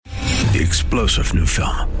The explosive new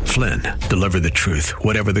film, Flynn, deliver the truth,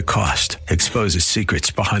 whatever the cost, exposes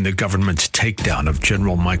secrets behind the government's takedown of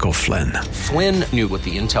General Michael Flynn. Flynn knew what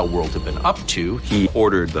the intel world had been up to. He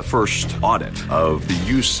ordered the first audit of the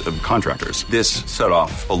use of contractors. This set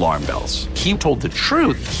off alarm bells. He told the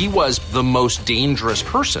truth. He was the most dangerous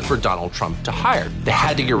person for Donald Trump to hire. They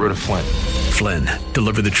had to get rid of Flynn. Flynn,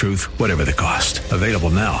 deliver the truth, whatever the cost. Available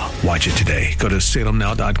now. Watch it today. Go to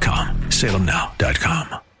salemnow.com.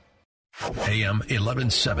 salemnow.com. AM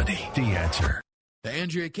 1170, The Answer. The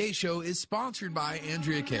Andrea Kaye Show is sponsored by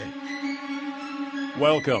Andrea Kaye.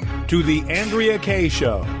 Welcome to The Andrea Kaye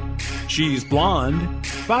Show. She's blonde,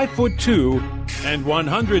 5'2", and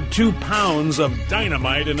 102 pounds of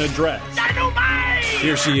dynamite in a dress. Dynamite!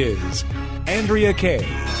 Here she is, Andrea Kaye.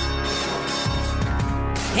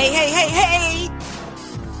 Hey, hey, hey, hey!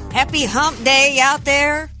 Happy hump day out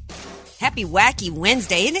there. Happy wacky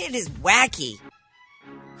Wednesday. And it is wacky.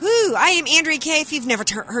 Whew, I am Andrea Kaye. If you've never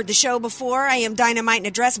heard the show before, I am dynamite in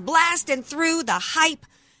a dress, blasting through the hype,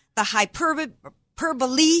 the hyperbole,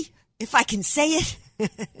 if I can say it,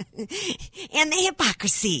 and the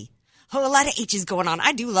hypocrisy. Oh, a lot of H's going on.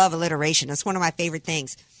 I do love alliteration. It's one of my favorite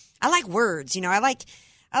things. I like words. You know, I like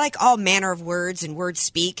all manner of words and words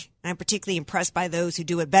speak. I'm particularly impressed by those who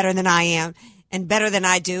do it better than I am. And better than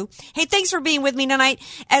I do. Hey, thanks for being with me tonight.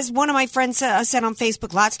 As one of my friends said on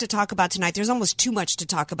Facebook, lots to talk about tonight. There's almost too much to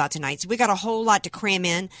talk about tonight. So we got a whole lot to cram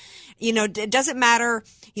in. You know, it doesn't matter,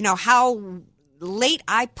 you know, how late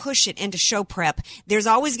I push it into show prep. There's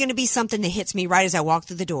always going to be something that hits me right as I walk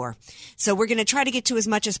through the door. So we're going to try to get to as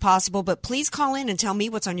much as possible, but please call in and tell me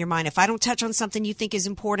what's on your mind. If I don't touch on something you think is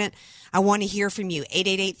important, I want to hear from you.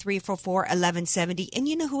 888-344-1170. And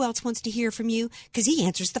you know who else wants to hear from you? Because he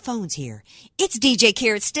answers the phones here. It's DJ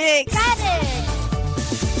Carrot Sticks. Got it.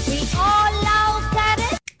 We all got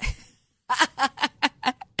it.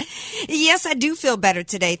 Yes, I do feel better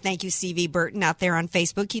today. Thank you, CV Burton, out there on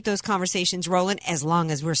Facebook. Keep those conversations rolling as long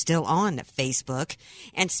as we're still on Facebook.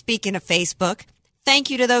 And speaking of Facebook, thank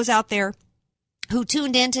you to those out there who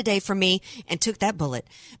tuned in today for me and took that bullet,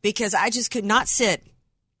 because I just could not sit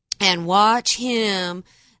and watch him,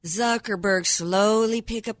 Zuckerberg, slowly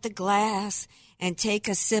pick up the glass and take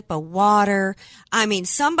a sip of water. I mean,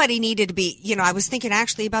 somebody needed to be, you know, I was thinking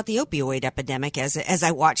actually about the opioid epidemic as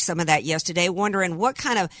I watched some of that yesterday, wondering what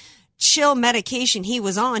kind of chill medication he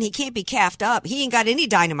was on. He can't be caffed up. He ain't got any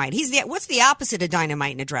dynamite. What's the opposite of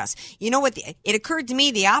dynamite in a dress? You know what? It occurred to me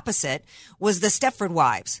the opposite was the Stepford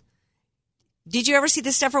Wives. Did you ever see the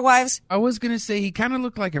Stepford Wives? I was going to say he kind of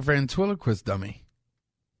looked like a ventriloquist dummy.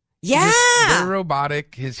 Yeah. Very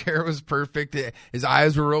robotic. His hair was perfect. His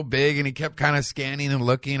eyes were real big, and he kept kind of scanning and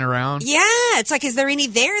looking around. Yeah. It's like, is there any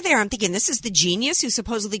there? I'm thinking this is the genius who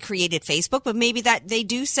supposedly created Facebook, but maybe that they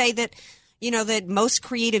do say that, you know, that most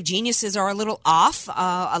creative geniuses are a little off.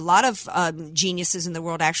 A lot of geniuses in the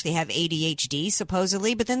world actually have ADHD,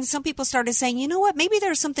 supposedly. But then some people started saying, you know what, maybe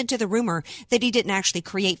there's something to the rumor that he didn't actually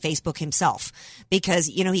create Facebook himself, because,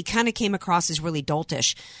 you know, he kind of came across as really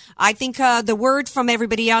doltish. I think the word from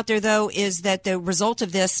everybody out there, though, is that the result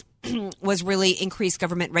of this was really increased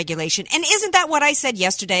government regulation. And isn't that what I said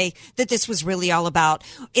yesterday, that this was really all about?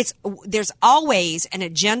 There's always an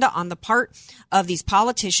agenda on the part of these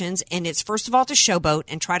politicians, and it's first of all to showboat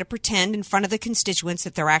and try to pretend in front of the constituents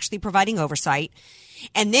that they're actually providing oversight.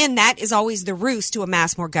 And then that is always the ruse to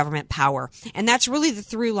amass more government power. And that's really the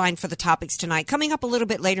through line for the topics tonight. Coming up a little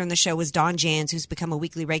bit later in the show is Don Jans, who's become a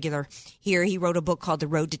weekly regular here. He wrote a book called The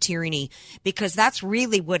Road to Tyranny, because that's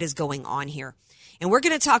really what is going on here. And we're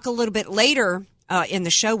going to talk a little bit later in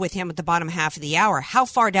the show with him at the bottom half of the hour, how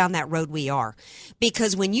far down that road we are.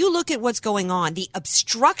 Because when you look at what's going on, the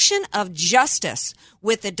obstruction of justice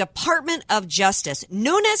with the Department of Justice,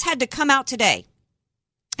 Nunes had to come out today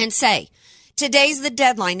and say, today's the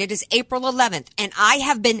deadline. It is April 11th. And I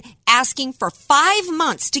have been asking for 5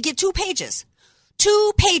 months to get 2 pages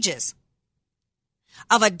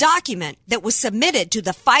of a document that was submitted to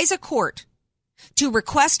the FISA court to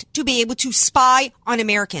request to be able to spy on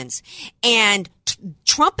Americans. And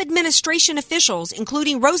Trump administration officials,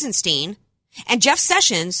 including Rosenstein and Jeff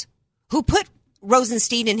Sessions, who put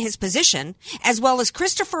Rosenstein in his position, as well as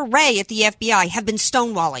Christopher Wray at the FBI, have been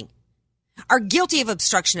stonewalling, are guilty of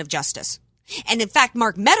obstruction of justice. And in fact,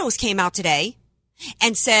 Mark Meadows came out today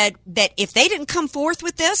and said that if they didn't come forth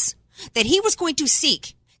with this, that he was going to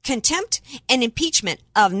seek contempt and impeachment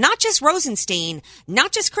of not just Rosenstein,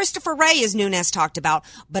 not just Christopher Wray, as Nunes talked about,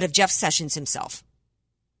 but of Jeff Sessions himself.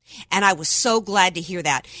 And I was so glad to hear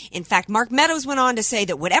that. In fact, Mark Meadows went on to say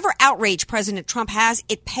that whatever outrage President Trump has,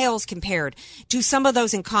 it pales compared to some of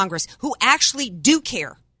those in Congress who actually do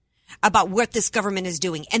care about what this government is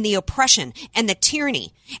doing and the oppression and the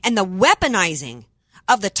tyranny and the weaponizing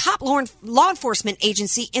of the top law enforcement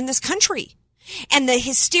agency in this country. And the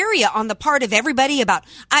hysteria on the part of everybody about,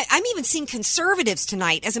 I'm even seeing conservatives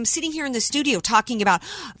tonight as I'm sitting here in the studio talking about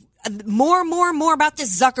more about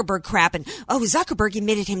this Zuckerberg crap. And, Zuckerberg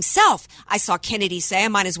admitted himself. I saw Kennedy say, I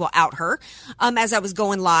might as well out her, as I was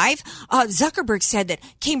going live. Zuckerberg said that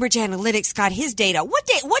Cambridge Analytica got his data.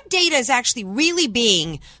 What data is actually really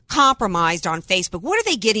being compromised on Facebook? What are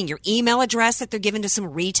they getting? Your email address that they're giving to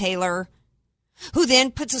some retailer who then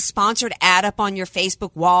puts a sponsored ad up on your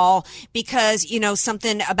Facebook wall because,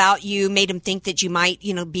 something about you made him think that you might,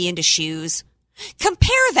 be into shoes.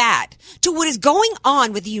 Compare that to what is going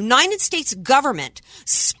on with the United States government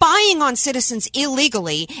spying on citizens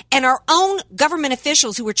illegally, and our own government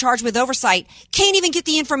officials who were charged with oversight can't even get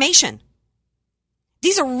the information.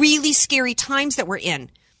 These are really scary times that we're in.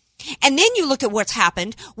 And then you look at what's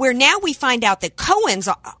happened, where now we find out that Cohen's,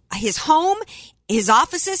 his home, his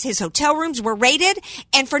offices, his hotel rooms were raided,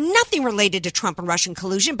 and for nothing related to Trump and Russian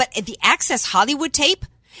collusion, but the Access Hollywood tape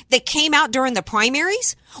that came out during the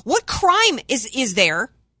primaries. What crime is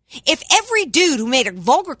there if every dude who made a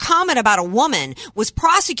vulgar comment about a woman was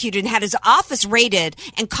prosecuted and had his office raided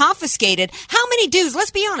and confiscated? How many dudes,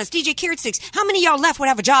 let's be honest, DJ Carrot Sticks, how many of y'all left would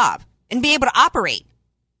have a job and be able to operate?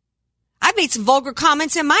 I've made some vulgar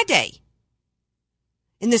comments in my day.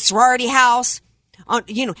 In the sorority house, on,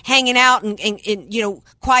 hanging out and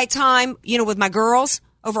quiet time, with my girls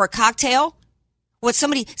over a cocktail. What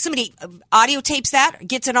somebody audio tapes that,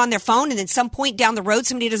 gets it on their phone, and then some point down the road,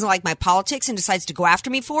 somebody doesn't like my politics and decides to go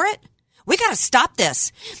after me for it. We got to stop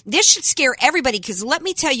this. This should scare everybody, because let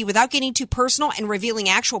me tell you, without getting too personal and revealing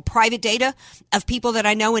actual private data of people that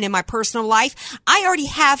I know and in my personal life, I already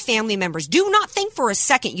have family members. Do not think for a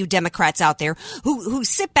second, you Democrats out there who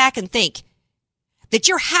sit back and think that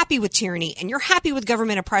you're happy with tyranny and you're happy with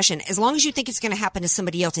government oppression as long as you think it's going to happen to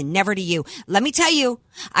somebody else and never to you. Let me tell you,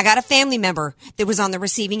 I got a family member that was on the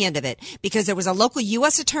receiving end of it, because there was a local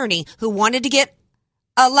U.S. attorney who wanted to get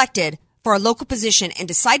elected for a local position and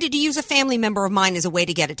decided to use a family member of mine as a way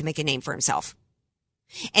to get it, to make a name for himself.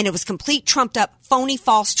 And it was complete trumped up, phony,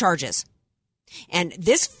 false charges. And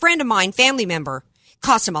this friend of mine, family member,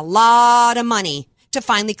 cost him a lot of money to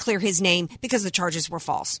finally clear his name because the charges were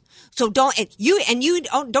false. So don't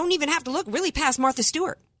even have to look really past Martha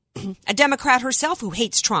Stewart, a Democrat herself who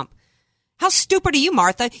hates Trump. How stupid are you,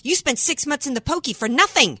 Martha? You spent 6 months in the pokey for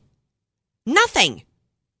nothing. Nothing.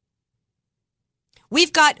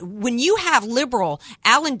 When you have liberal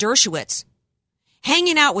Alan Dershowitz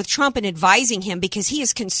hanging out with Trump and advising him because he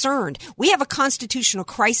is concerned, we have a constitutional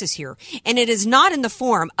crisis here. And it is not in the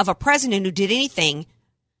form of a president who did anything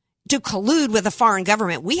to collude with a foreign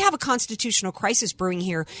government. We have a constitutional crisis brewing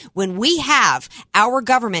here when we have our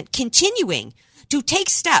government continuing to take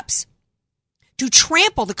steps to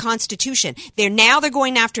trample the Constitution. They're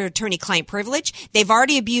going after attorney-client privilege. They've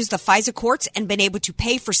already abused the FISA courts and been able to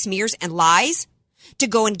pay for smears and lies to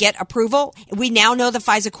go and get approval. We now know the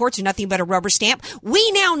FISA courts are nothing but a rubber stamp.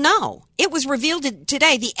 We now know, it was revealed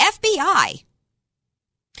today, the FBI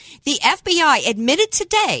admitted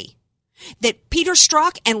today that Peter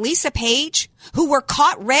Strzok and Lisa Page, who were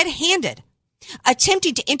caught red-handed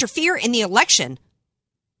attempting to interfere in the election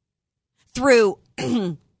through,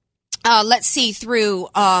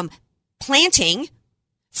 planting,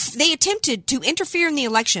 they attempted to interfere in the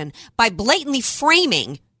election by blatantly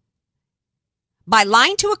framing, by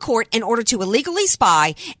lying to a court in order to illegally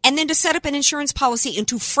spy, and then to set up an insurance policy and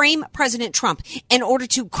to frame President Trump in order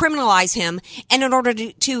to criminalize him and in order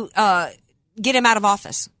to get him out of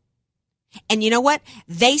office. And you know what?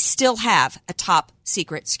 They still have a top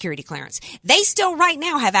secret security clearance. They still right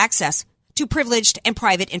now have access to privileged and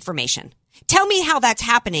private information. Tell me how that's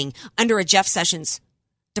happening under a Jeff Sessions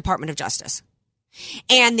Department of Justice.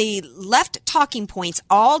 And the left talking points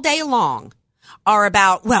all day long are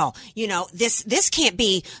about, this can't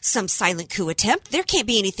be some silent coup attempt. There can't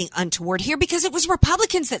be anything untoward here because it was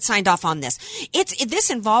Republicans that signed off on this. This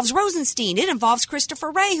involves Rosenstein. It involves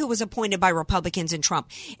Christopher Wray, who was appointed by Republicans and Trump.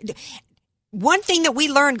 One thing that we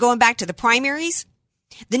learned going back to the primaries,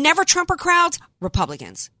 the never Trumper crowds,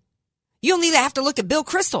 Republicans. You only have to look at Bill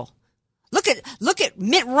Kristol. Look at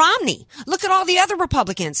Mitt Romney. Look at all the other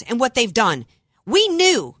Republicans and what they've done. We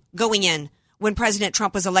knew going in when President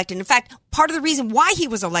Trump was elected. In fact, part of the reason why he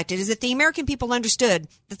was elected is that the American people understood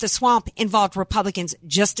that the swamp involved Republicans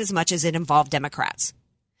just as much as it involved Democrats.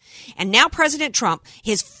 And now President Trump,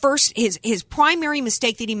 his primary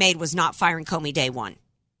mistake that he made was not firing Comey day one.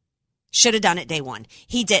 Should have done it day one.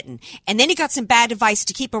 He didn't. And then he got some bad advice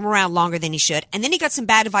to keep him around longer than he should. And then he got some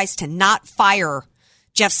bad advice to not fire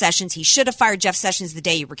Jeff Sessions. He should have fired Jeff Sessions the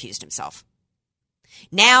day he recused himself.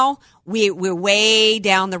 Now we're way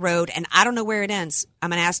down the road, and I don't know where it ends. I'm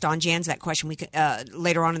going to ask Don Jans that question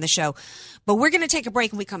later on in the show. But we're going to take a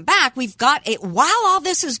break, and we come back. We've got it while all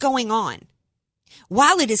this is going on.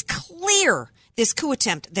 While it is clear this coup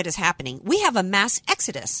attempt that is happening, we have a mass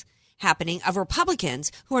exodus happening of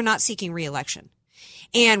Republicans who are not seeking re-election.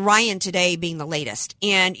 And Ryan today being the latest.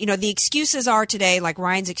 And, the excuses are today, like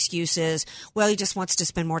Ryan's excuses, well, he just wants to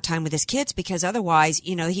spend more time with his kids because otherwise,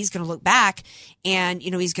 he's going to look back and,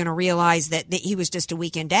 he's going to realize that he was just a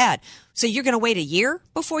weekend dad. So you're going to wait a year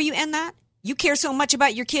before you end that? You care so much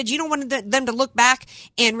about your kids. You don't want them to look back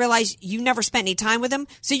and realize you never spent any time with them.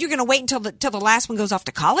 So you're going to wait until the last one goes off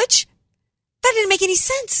to college? That didn't make any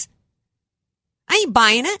sense. I ain't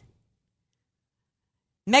buying it.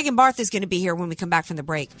 Megan Barth is going to be here when we come back from the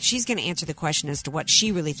break. She's going to answer the question as to what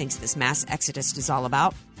she really thinks this mass exodus is all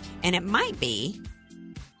about. And it might be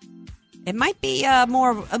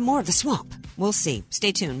more of the swamp. We'll see.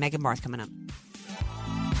 Stay tuned. Megan Barth coming up.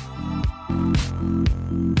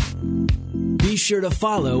 Be sure to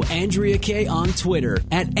follow Andrea Kaye on Twitter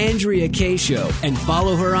at Andrea Kaye Show and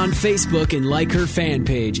follow her on Facebook and like her fan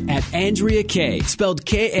page at Andrea Kaye, spelled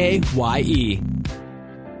Kaye.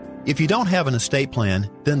 If you don't have an estate plan,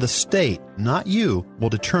 then the state, not you, will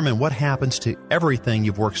determine what happens to everything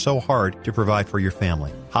you've worked so hard to provide for your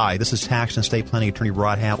family. Hi, this is tax and estate planning attorney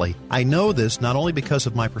Rod Hatley. I know this not only because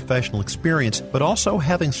of my professional experience, but also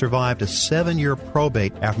having survived a 7-year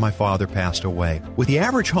probate after my father passed away. With the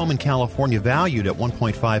average home in California valued at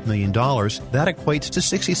 $1.5 million, that equates to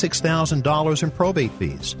 $66,000 in probate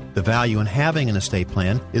fees. The value in having an estate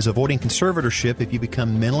plan is avoiding conservatorship if you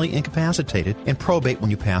become mentally incapacitated and probate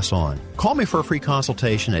when you pass on. Call me for a free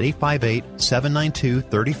consultation at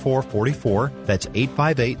 858-792-3444. That's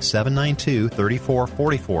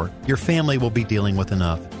 858-792-3444. Your family will be dealing with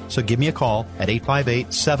enough. So give me a call at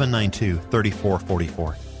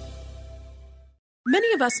 858-792-3444.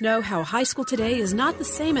 Many of us know how high school today is not the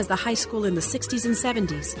same as the high school in the 60s and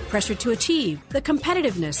 70s. Pressure to achieve, the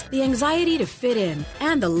competitiveness, the anxiety to fit in,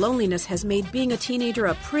 and the loneliness has made being a teenager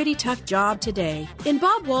a pretty tough job today. In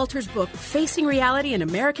Bob Walter's book, Facing Reality in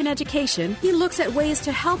American Education, he looks at ways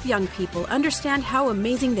to help young people understand how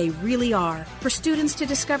amazing they really are, for students to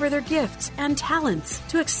discover their gifts and talents,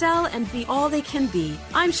 to excel and be all they can be.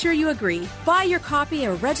 I'm sure you agree. Buy your copy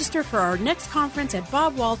or register for our next conference at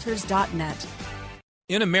bobwalters.net.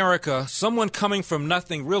 In America, someone coming from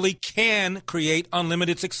nothing really can create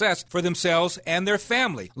unlimited success for themselves and their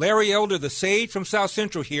family. Larry Elder, the sage from South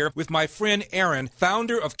Central here, with my friend Aaron,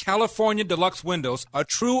 founder of California Deluxe Windows, a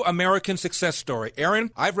true American success story.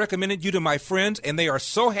 Aaron, I've recommended you to my friends, and they are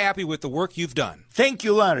so happy with the work you've done. Thank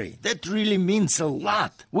you, Larry. That really means a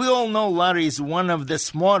lot. We all know Larry is one of the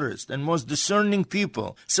smartest and most discerning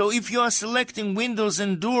people. So if you are selecting windows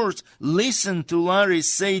and doors, listen to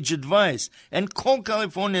Larry's sage advice and call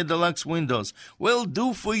California Deluxe Windows. We'll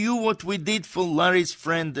do for you what we did for Larry's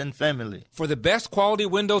friend and family. For the best quality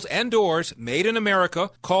windows and doors made in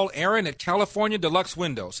America, call Aaron at California Deluxe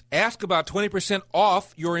Windows. Ask about 20%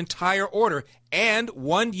 off your entire order and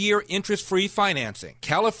 1-year interest-free financing.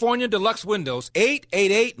 California Deluxe Windows,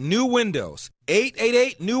 888-NEW-WINDOWS.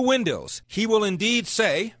 888-NEW-WINDOWS. He will indeed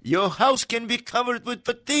say, your house can be covered with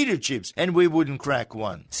potato chips, and we wouldn't crack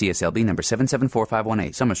one. CSLB number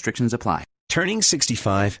 774518. Some restrictions apply. Turning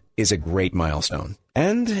 65 is a great milestone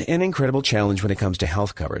and an incredible challenge when it comes to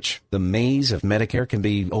health coverage. The maze of Medicare can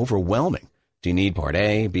be overwhelming. Do you need Part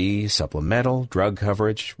A, B, supplemental, drug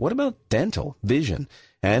coverage? What about dental, vision,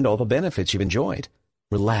 and all the benefits you've enjoyed?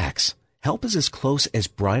 Relax. Help is as close as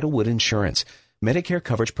Bridalwood Insurance, Medicare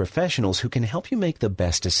coverage professionals who can help you make the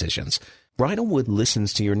best decisions. Bridalwood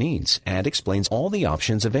listens to your needs and explains all the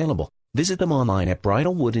options available. Visit them online at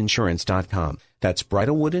bridalwoodinsurance.com. That's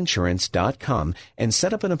bridalwoodinsurance.com and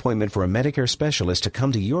set up an appointment for a Medicare specialist to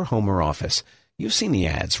come to your home or office. You've seen the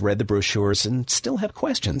ads, read the brochures, and still have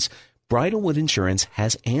questions. Bridalwood Insurance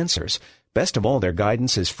has answers. Best of all, their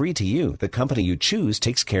guidance is free to you. The company you choose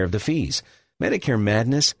takes care of the fees. Medicare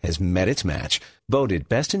Madness has met its match. Voted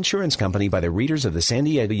best insurance company by the readers of the San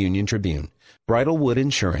Diego Union Tribune. Bridalwood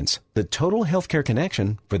Insurance, the total healthcare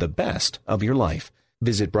connection for the best of your life.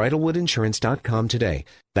 Visit bridalwoodinsurance.com today.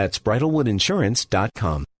 That's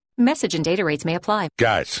bridalwoodinsurance.com. Message and data rates may apply.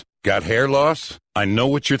 Guys, got hair loss? I know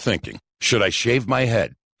what you're thinking. Should I shave my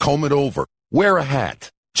head? Comb it over? Wear a hat?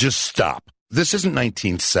 Just stop. This isn't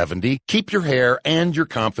 1970. Keep your hair and your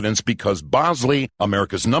confidence because Bosley,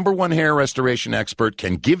 America's #1 hair restoration expert,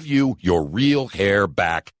 can give you your real hair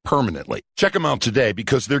back permanently. Check them out today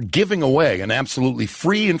because they're giving away an absolutely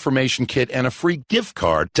free information kit and a free gift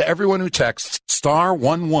card to everyone who texts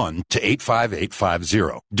 *11 to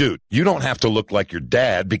 85850. Dude, you don't have to look like your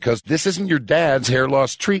dad because this isn't your dad's hair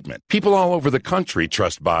loss treatment. People all over the country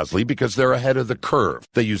trust Bosley because they're ahead of the curve.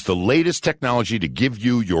 They use the latest technology to give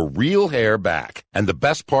you your real hair back. And the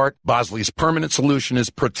best part, Bosley's permanent solution is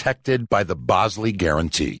protected by the Bosley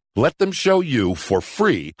Guarantee. Let them show you for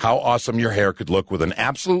free how awesome your hair could look with an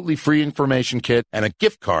absolutely free information kit and a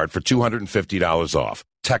gift card for $250 off.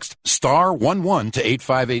 Text *11 to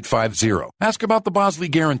 85850. Ask about the Bosley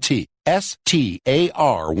Guarantee.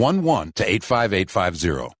 STAR11 to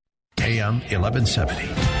 85850. AM 1170.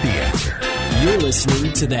 The Answer. You're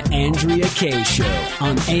listening to The Andrea Kaye Show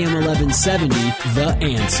on AM 1170, The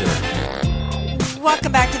Answer.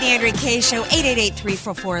 Welcome back to The Andrea Kaye Show,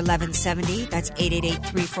 888-344-1170. That's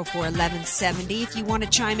 888-344-1170. If you want to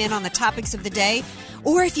chime in on the topics of the day,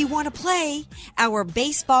 or if you want to play our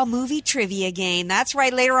baseball movie trivia game. That's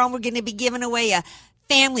right, later on we're going to be giving away a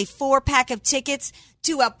family 4-pack of tickets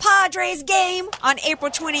to a Padres game on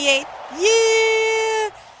April 28th. Yeah!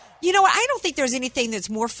 You know what? I don't think there's anything that's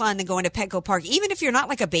more fun than going to Petco Park, even if you're not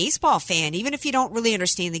like a baseball fan, even if you don't really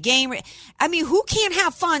understand the game. I mean, who can't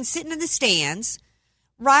have fun sitting in the stands,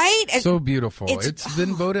 right? So beautiful. It's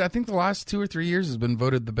been voted, I think the last 2 or 3 years has been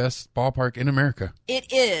voted the best ballpark in America.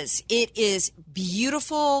 It is. It is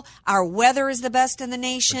beautiful. Our weather is the best in the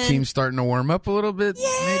nation. The team's starting to warm up a little bit,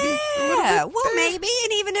 maybe? Yeah, well, maybe.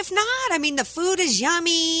 And even if not, I mean, the food is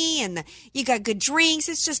yummy and you got good drinks.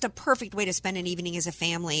 It's just a perfect way to spend an evening as a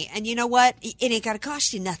family. And you know what? It ain't got to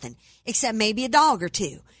cost you nothing except maybe a dog or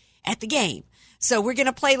two at the game. So we're going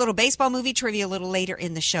to play a little baseball movie trivia a little later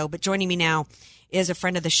in the show. But joining me now is a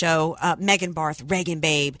friend of the show, Megan Barth. Reagan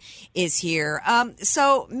Babe is here.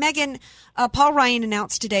 So, Megan, Paul Ryan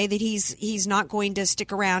announced today that he's not going to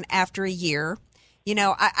stick around after a year. You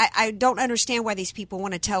know, I don't understand why these people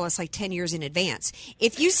want to tell us like 10 years in advance.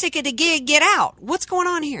 If you sick of the gig, get out. What's going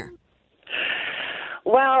on here?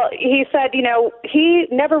 Well, he said, you know, he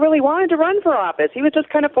never really wanted to run for office. He was just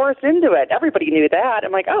kind of forced into it. Everybody knew that.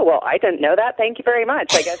 I'm like, oh, well, I didn't know that. Thank you very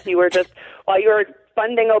much. I guess you were just, while you were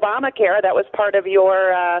funding Obamacare, that was part of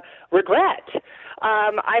your regret.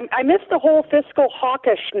 I miss the whole fiscal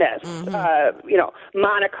hawkishness,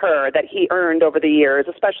 moniker that he earned over the years,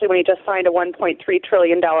 especially when he just signed a $1.3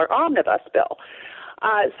 trillion omnibus bill.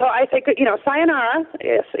 So I think, sayonara,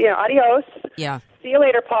 adios. Yeah. See you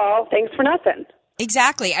later, Paul. Thanks for nothing.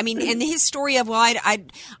 Exactly. I mean, and his story of, well, I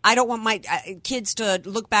don't want my kids to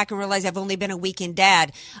look back and realize I've only been a weekend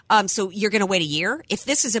dad. So you're going to wait a year? If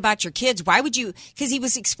this is about your kids, why would you? Because he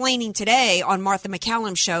was explaining today on Martha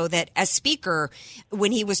McCallum's show that as speaker,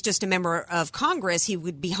 when he was just a member of Congress, he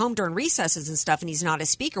would be home during recesses and stuff, and he's not a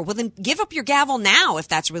speaker. Well, then give up your gavel now if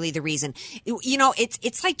that's really the reason. You know,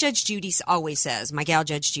 it's like Judge Judy always says, my gal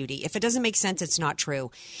Judge Judy. If it doesn't make sense, it's not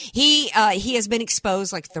true. He has been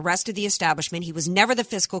exposed like the rest of the establishment. He was never the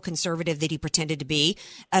fiscal conservative that he pretended to be,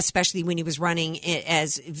 especially when he was running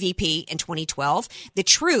as VP in 2012. The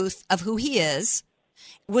truth of who he is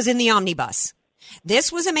was in the omnibus.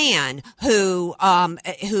 This was a man who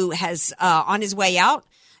has on his way out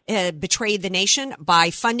betrayed the nation by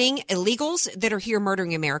funding illegals that are here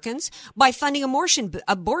murdering Americans, by funding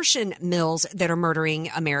abortion mills that are murdering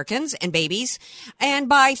Americans and babies, and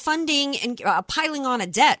by funding and piling on a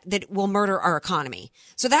debt that will murder our economy.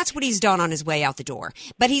 So that's what he's done on his way out the door.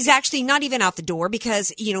 But he's actually not even out the door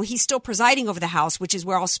because, he's still presiding over the House, which is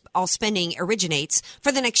where all spending originates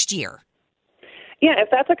for the next year. Yeah, if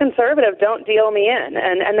that's a conservative, don't deal me in.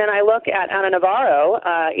 And then I look at Ana Navarro,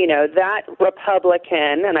 that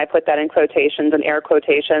Republican, and I put that in quotations and air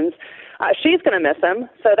quotations, she's going to miss him.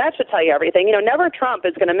 So that should tell you everything. Never Trump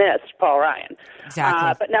is going to miss Paul Ryan.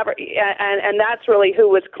 Exactly. But never, and that's really who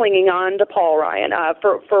was clinging on to Paul Ryan.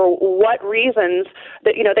 For what reasons?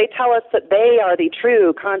 That they tell us that they are the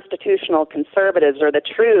true constitutional conservatives or the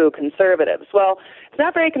true conservatives. Well, it's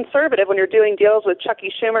not very conservative when you're doing deals with Chucky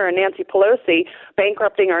Schumer and Nancy Pelosi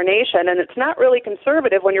bankrupting our nation, and it's not really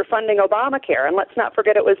conservative when you're funding Obamacare. And let's not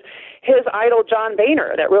forget it was his idol John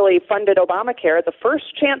Boehner that really funded Obamacare the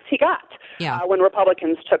first chance he got when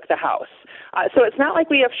Republicans took the House. So it's not like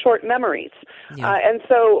we have short memories. Yeah. And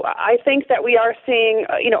so I think that we are seeing,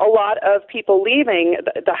 a lot of people leaving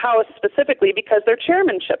the House specifically because their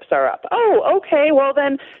chairmanships are up. Oh, okay, well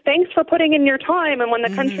then thanks for putting in your time. And when the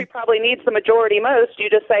country probably needs the majority most, you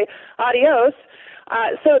just say adios.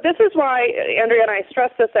 So this is why, Andrea and I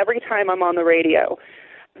stress this every time I'm on the radio.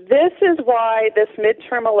 This is why this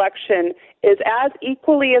midterm election is as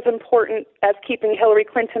equally as important as keeping Hillary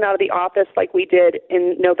Clinton out of the office like we did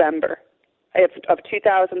in November of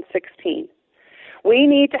 2016. We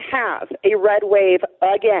need to have a red wave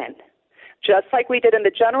again, just like we did in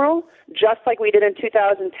the general, just like we did in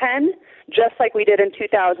 2010, just like we did in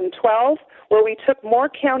 2012, where we took more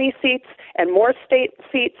county seats and more state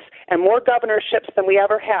seats and more governorships than we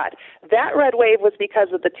ever had. That red wave was because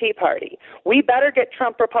of the Tea Party. We better get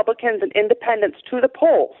Trump Republicans and independents to the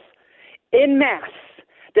polls en masse.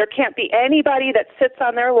 There can't be anybody that sits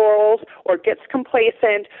on their laurels or gets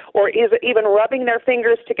complacent or is even rubbing their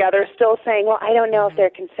fingers together still saying, well, I don't know if they're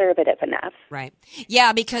conservative enough. Right.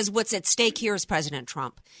 Yeah, because what's at stake here is President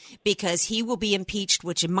Trump, because he will be impeached,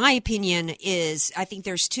 which in my opinion is, I think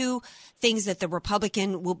there's two things that the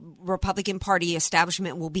Republican Party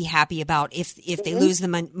establishment will be happy about if they lose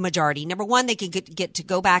the majority. Number one, they could get to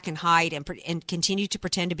go back and hide and continue to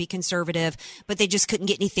pretend to be conservative, but they just couldn't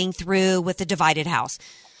get anything through with the divided House.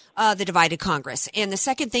 The divided Congress. And the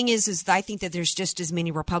second thing is I think that there's just as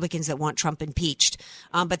many Republicans that want Trump impeached,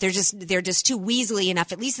 but they're just too weaselly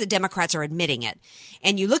enough. At least the Democrats are admitting it.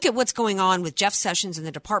 And you look at what's going on with Jeff Sessions and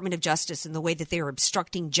the Department of Justice and the way that they are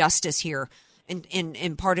obstructing justice here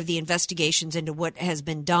in part of the investigations into what has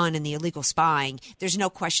been done in the illegal spying. There's no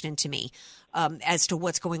question to me as to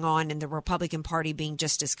what's going on in the Republican Party being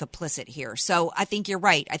just as complicit here. So I think you're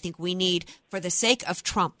right. I think we need, for the sake of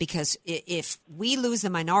Trump, because if we lose the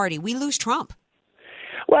minority, we lose Trump.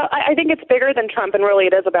 Well, I think it's bigger than Trump, and really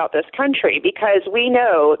it is about this country, because we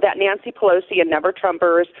know that Nancy Pelosi and Never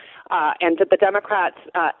Trumpers and the Democrats,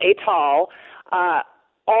 et al.,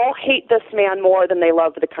 all hate this man more than they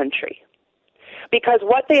love the country. Because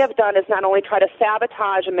what they have done is not only try to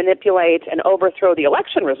sabotage and manipulate and overthrow the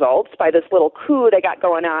election results by this little coup they got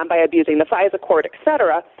going on by abusing the FISA court, et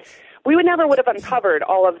cetera, we would have uncovered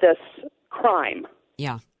all of this crime.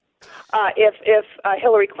 Yeah. If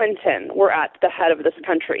Hillary Clinton were at the head of this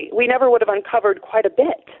country. We never would have uncovered quite a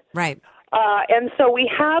bit. Right. And so we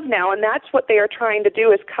have now, and that's what they are trying to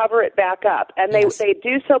do, is cover it back up. And they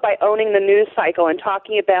do so by owning the news cycle and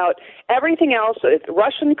talking about everything else,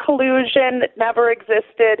 Russian collusion that never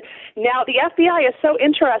existed. Now the FBI is so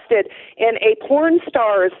interested in a porn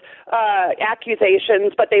star's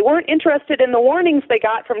accusations, but they weren't interested in the warnings they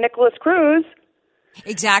got from Nicholas Cruz.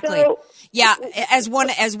 Exactly. So, yeah, as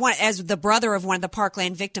the brother of one of the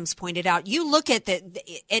Parkland victims pointed out, you look at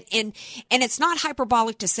and it's not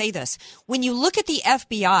hyperbolic to say this. When you look at the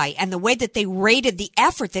FBI and the way that they raided, the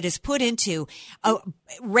effort that is put into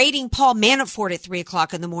raiding Paul Manafort at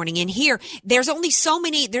 3:00 in the morning, and here there's only so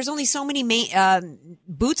many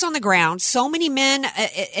boots on the ground, so many men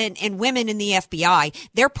and women in the FBI.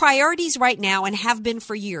 Their priorities right now, and have been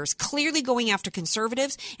for years, clearly going after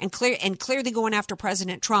conservatives and clearly going after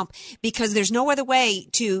President Trump, because there's no other way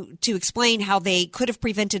to explain how they could have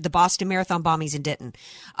prevented the Boston Marathon bombings in Denton,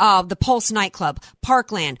 the Pulse nightclub,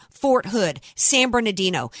 Parkland, Fort Hood, San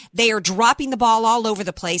Bernardino. They are dropping the ball all over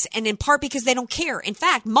the place, and in part because they don't care. In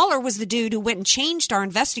fact, Mueller was the dude who went and changed our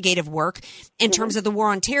investigative work in terms of the war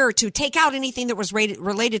on terror to take out anything that was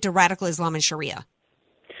related to radical Islam and Sharia.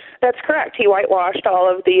 That's correct. He whitewashed all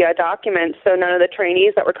of the documents, so none of the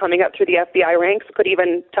trainees that were coming up through the FBI ranks could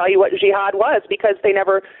even tell you what jihad was, because they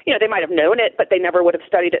never, they might have known it, but they never would have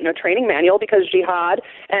studied it in a training manual, because jihad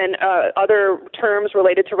and other terms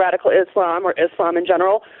related to radical Islam or Islam in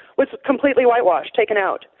general was completely whitewashed, taken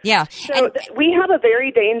out. Yeah. So we have a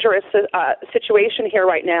very dangerous situation here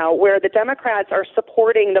right now, where the Democrats are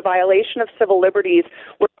supporting the violation of civil liberties,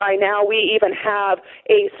 whereby now we even have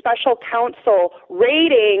a special counsel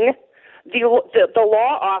raiding the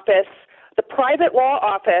law office, the private law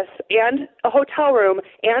office, and a hotel room,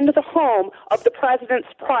 and the home of the president's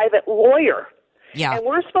private lawyer. Yeah. And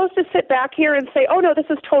we're supposed to sit back here and say, oh, no, this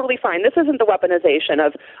is totally fine. This isn't the weaponization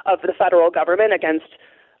of the federal government against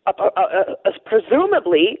a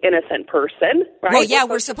presumably innocent person, right? Well, yeah,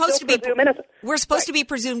 we're supposed to be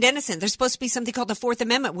presumed innocent. There's supposed to be something called the Fourth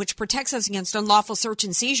Amendment, which protects us against unlawful search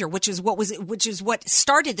and seizure, which is what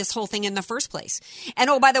started this whole thing in the first place. And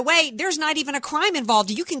oh, by the way, there's not even a crime involved.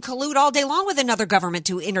 You can collude all day long with another government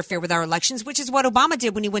to interfere with our elections, which is what Obama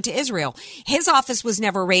did when he went to Israel. His office was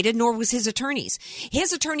never raided, nor was his attorney's.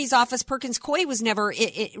 His attorney's office, Perkins Coie, was never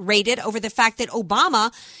raided over the fact that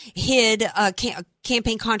Obama hid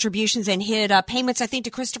campaign contributions and hid payments, I think,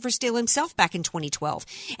 to Christopher Steele himself back in 2012.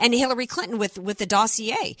 And Hillary Clinton with the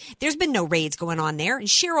dossier. There's been no raids going on there. And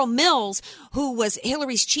Cheryl Mills, who was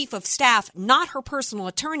Hillary's chief of staff, not her personal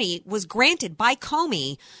attorney, was granted by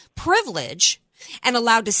Comey privilege and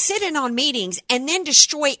allowed to sit in on meetings and then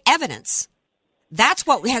destroy evidence That's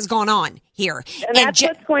what has gone on here. And that's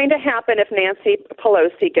what's going to happen if Nancy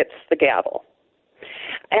Pelosi gets the gavel.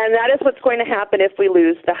 And that is what's going to happen if we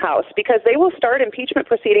lose the House, because they will start impeachment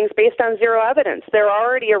proceedings based on zero evidence. They're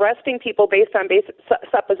already arresting people based on basic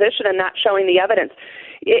supposition and not showing the evidence.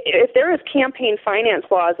 If there is campaign finance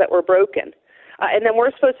laws that were broken, and then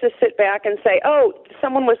we're supposed to sit back and say, oh,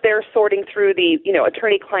 someone was there sorting through the,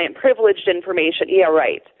 attorney-client privileged information. Yeah,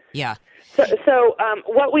 right. Yeah. So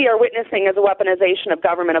what we are witnessing is a weaponization of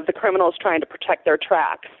government, of the criminals trying to protect their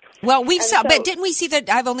tracks. Well, but didn't we see that?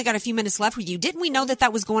 I've only got a few minutes left with you. Didn't we know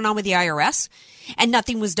that was going on with the IRS and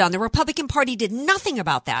nothing was done? The Republican Party did nothing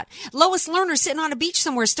about that. Lois Lerner sitting on a beach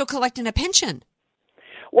somewhere still collecting a pension.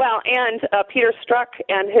 Well, and Peter Strzok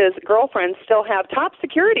and his girlfriend still have top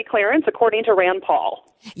security clearance, according to Rand Paul.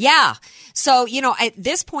 Yeah. So, at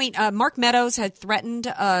this point, Mark Meadows had threatened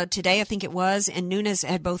today, I think it was, and Nunes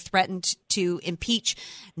had both threatened to impeach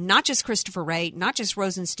not just Christopher Wray, not just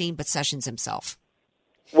Rosenstein, but Sessions himself.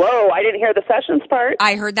 Whoa, I didn't hear the Sessions part.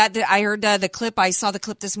 I heard that. I heard the clip. I saw the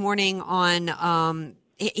clip this morning on,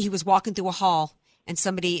 he was walking through a hall and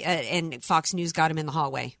somebody, and Fox News got him in the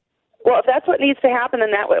hallway. Well, if that's what needs to happen, then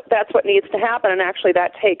that's what needs to happen. And actually,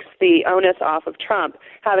 that takes the onus off of Trump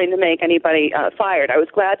having to make anybody fired. I was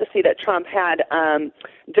glad to see that Trump had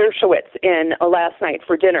Dershowitz in last night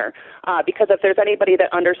for dinner, because if there's anybody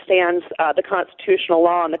that understands the constitutional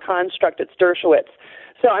law and the construct, it's Dershowitz.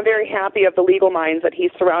 So I'm very happy of the legal minds that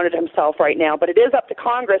he's surrounded himself right now. But it is up to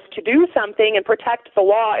Congress to do something and protect the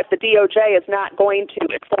law if the DOJ is not going to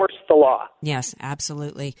enforce the law. Yes,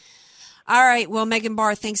 absolutely. All right. Well, Megan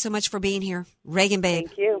Barr, thanks so much for being here. Reagan Babe.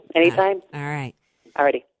 Thank you. Anytime. All right. All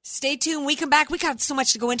righty. Stay tuned. When we come back, we got so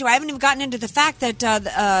much to go into. I haven't even gotten into the fact that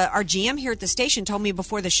our GM here at the station told me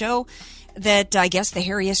before the show that I guess the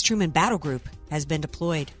Harry S. Truman Battle Group has been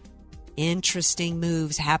deployed. Interesting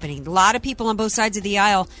moves happening. A lot of people on both sides of the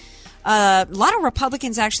aisle. A lot of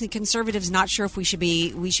Republicans, actually conservatives, not sure if we should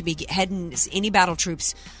be heading any battle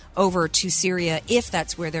troops over to Syria if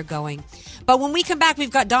that's where they're going. But when we come back,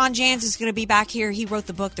 we've got Don Jans is going to be back here. He wrote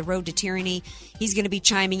the book, The Road to Tyranny. He's going to be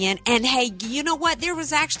chiming in. And hey, you know what? There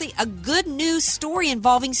was actually a good news story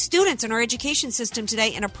involving students in our education system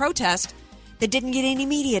today in a protest that didn't get any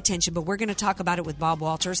media attention, but we're going to talk about it with Bob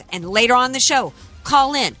Walters. And later on in the show,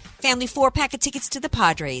 call in. Family 4-pack of tickets to the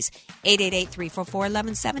Padres.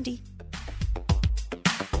 888-344-1170.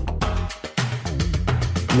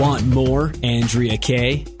 Want more Andrea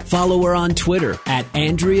Kaye? Follow her on Twitter at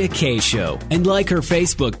Andrea Kaye Show and like her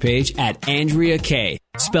Facebook page at Andrea Kaye,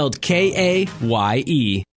 spelled Kaye.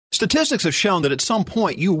 Statistics have shown that at some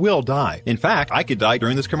point you will die. In fact, I could die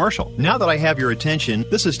during this commercial. Now that I have your attention,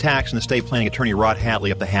 this is tax and estate planning attorney Rod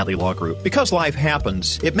Hatley of the Hatley Law Group. Because life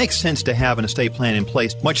happens, it makes sense to have an estate plan in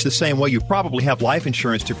place, much the same way you probably have life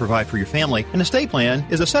insurance to provide for your family. An estate plan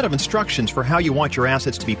is a set of instructions for how you want your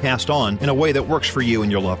assets to be passed on in a way that works for you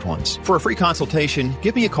and your loved ones. For a free consultation,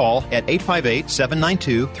 give me a call at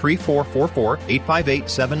 858-792-3444,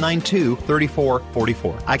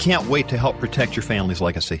 858-792-3444. I can't wait to help protect your family's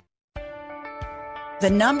legacy. The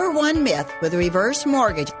number one myth with a reverse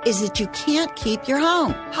mortgage is that you can't keep your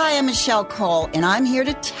home. Hi, I'm Michelle Cole, and I'm here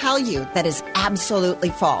to tell you that is absolutely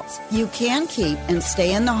false. You can keep and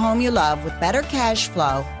stay in the home you love with better cash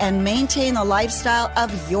flow and maintain the lifestyle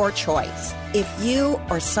of your choice. If you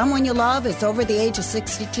or someone you love is over the age of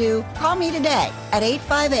 62, call me today at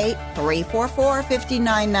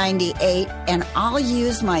 858-344-5998, and I'll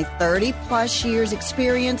use my 30-plus years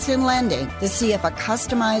experience in lending to see if a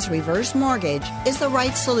customized reverse mortgage is the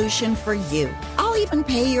right solution for you. I'll even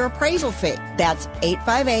pay your appraisal fee. That's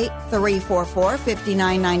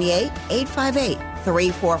 858-344-5998,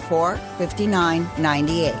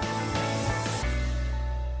 858-344-5998.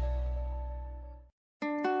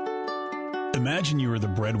 Imagine you are the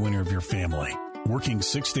breadwinner of your family, working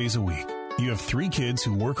 6 days a week. You have 3 kids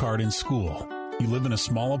who work hard in school. You live in a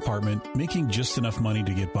small apartment, making just enough money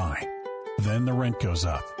to get by. Then the rent goes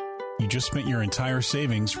up. You just spent your entire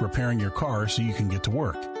savings repairing your car so you can get to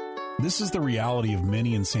work. This is the reality of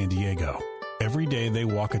many in San Diego. Every day they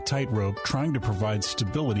walk a tightrope trying to provide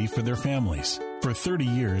stability for their families. For 30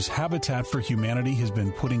 years, Habitat for Humanity has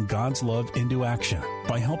been putting God's love into action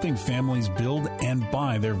by helping families build and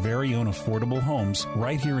buy their very own affordable homes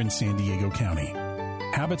right here in San Diego County.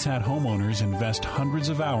 Habitat homeowners invest hundreds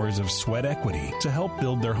of hours of sweat equity to help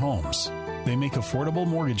build their homes. They make affordable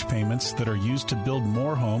mortgage payments that are used to build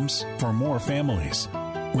more homes for more families.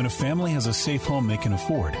 When a family has a safe home they can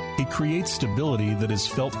afford, it creates stability that is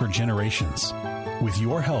felt for generations. With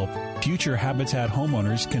your help, future Habitat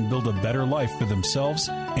homeowners can build a better life for themselves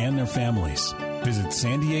and their families. Visit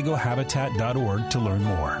SanDiegoHabitat.org to learn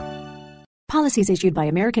more. Policies issued by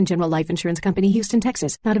American General Life Insurance Company, Houston,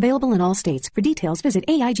 Texas. Not available in all states. For details, visit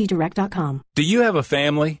AIGdirect.com. Do you have a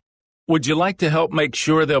family? Would you like to help make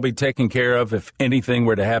sure they'll be taken care of if anything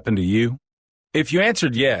were to happen to you? If you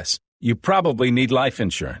answered yes, you probably need life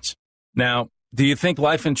insurance. Now, do you think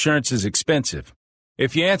life insurance is expensive?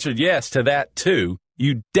 If you answered yes to that too,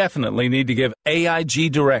 you definitely need to give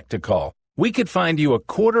AIG Direct a call. We could find you a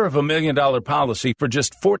 $250,000 policy for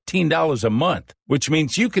just $14 a month, which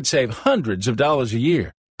means you could save hundreds of dollars a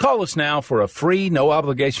year. Call us now for a free,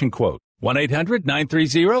 no-obligation quote.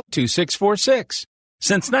 1-800-930-2646.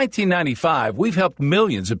 Since 1995, we've helped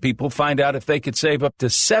millions of people find out if they could save up to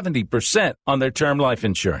 70% on their term life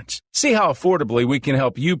insurance. See how affordably we can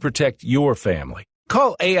help you protect your family.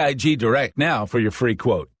 Call AIG Direct now for your free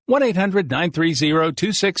quote.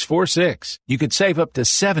 1-800-930-2646. You could save up to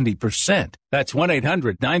 70%. That's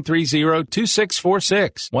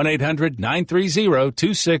 1-800-930-2646.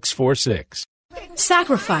 1-800-930-2646.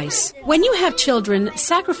 Sacrifice. When you have children,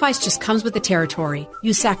 sacrifice just comes with the territory.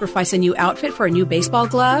 You sacrifice a new outfit for a new baseball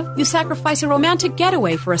glove. You sacrifice a romantic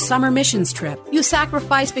getaway for a summer missions trip. You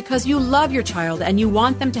sacrifice because you love your child and you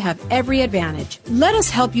want them to have every advantage. Let us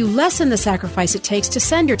help you lessen the sacrifice it takes to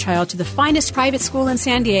send your child to the finest private school in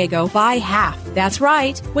San Diego by half. That's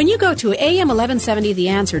right. When you go to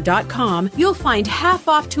am1170theanswer.com, you'll find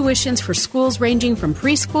half-off tuitions for schools ranging from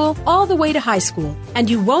preschool all the way to high school. And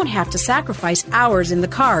you won't have to sacrifice hours in the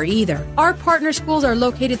car either. Our partner schools are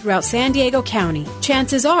located throughout San Diego County.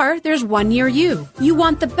 Chances are there's one near you. You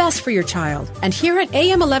want the best for your child. And here at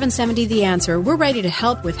AM 1170 The Answer, we're ready to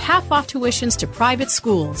help with half-off tuitions to private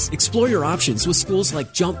schools. Explore your options with schools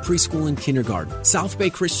like Jump Preschool and Kindergarten, South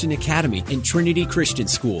Bay Christian Academy, and Trinity Christian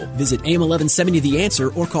School. Visit AM 1170 The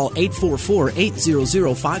Answer or call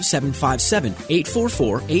 844-800-5757,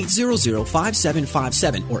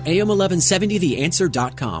 844-800-5757, or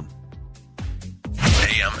am1170theanswer.com.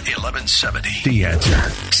 AM 1170. The Answer.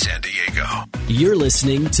 San Diego. You're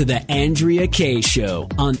listening to The Andrea Kaye Show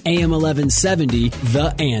on AM 1170,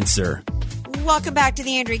 The Answer. Welcome back to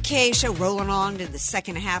The Andrea Kaye Show. Rolling on to the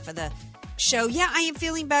second half of the show. Yeah, I am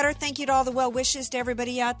feeling better. Thank you to all the well wishes to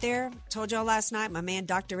everybody out there. Told y'all last night, my man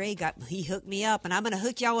Dr. A he hooked me up, and I'm going to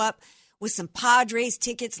hook y'all up with some Padres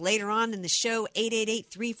tickets later on in the show.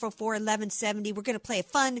 888-344-1170. We're going to play a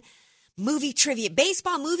fun movie trivia,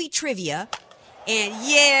 baseball movie trivia.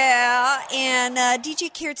 And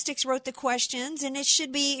DJ Carrot Sticks wrote the questions, and it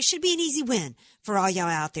should be an easy win for all y'all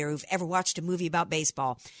out there who've ever watched a movie about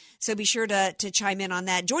baseball. So be sure to chime in on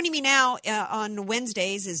that. Joining me now on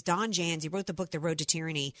Wednesdays is Don Jans. He wrote the book, The Road to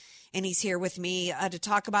Tyranny, and he's here with me to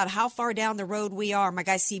talk about how far down the road we are. My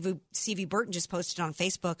guy C.V. Burton just posted on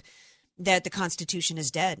Facebook that the Constitution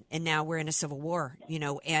is dead, and now we're in a civil war,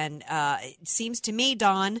 and it seems to me,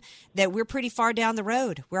 Don, that we're pretty far down the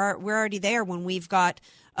road. We're already there when we've got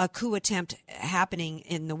a coup attempt happening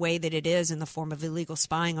in the way that it is, in the form of illegal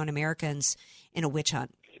spying on Americans in a witch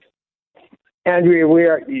hunt. Andrea,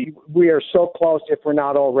 we are so close, if we're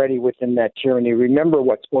not already within that tyranny. Remember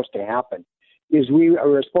what's supposed to happen is we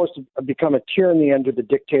are supposed to become a tyranny under the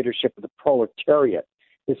dictatorship of the proletariat.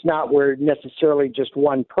 It's not where necessarily just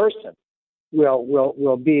one person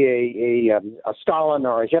will be a Stalin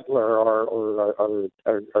or a Hitler or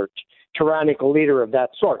tyrannical leader of that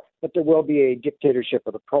sort, but there will be a dictatorship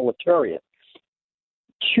of the proletariat.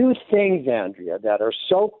 Two things, Andrea, that are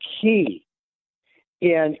so key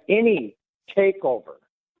in any takeover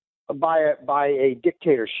by a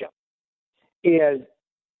dictatorship is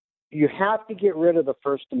you have to get rid of the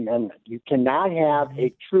First Amendment. You cannot have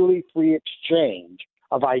a truly free exchange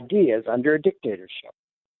of ideas under a dictatorship.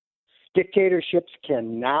 Dictatorships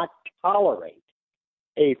cannot tolerate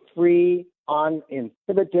a free,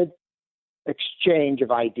 uninhibited exchange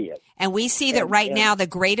of ideas. And we see that right now the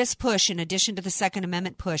greatest push, in addition to the Second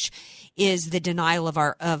Amendment push, is the denial of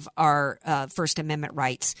our First Amendment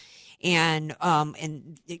rights. And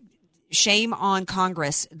shame on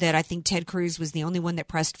Congress that I think Ted Cruz was the only one that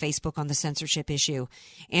pressed Facebook on the censorship issue.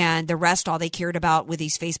 And the rest, all they cared about with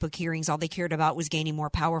these Facebook hearings, all they cared about was gaining more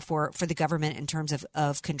power for the government in terms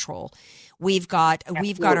of control. We've got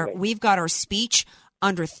our speech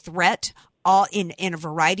under threat all in a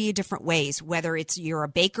variety of different ways, whether it's you're a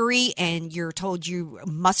bakery and you're told you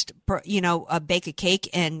must, bake a cake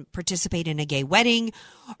and participate in a gay wedding,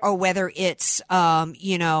 or whether it's,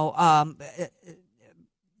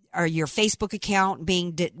 or your Facebook account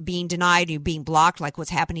being denied, you're being blocked, like what's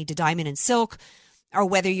happening to Diamond and Silk, or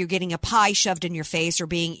whether you're getting a pie shoved in your face or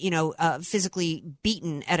being, physically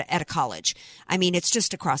beaten at a college. I mean, it's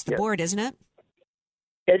just across the board, isn't it?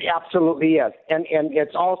 It absolutely is, and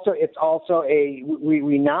it's also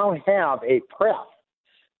we now have a press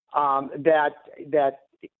that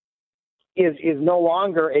is no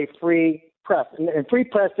longer a free press. And free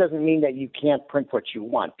press doesn't mean that you can't print what you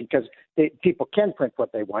want, because people can print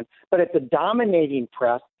what they want, but it's a dominating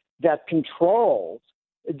press that controls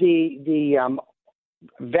the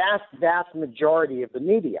vast majority of the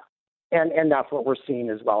media. And that's what we're seeing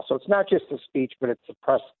as well. So it's not just the speech, but it's the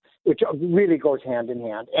press, which really goes hand in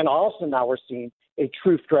hand. And also now we're seeing a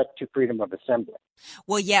true threat to freedom of assembly.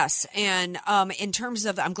 Well, yes. And in terms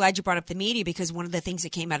of, I'm glad you brought up the media, because one of the things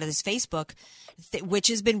that came out of this Facebook, which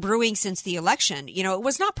has been brewing since the election, it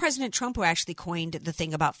was not President Trump who actually coined the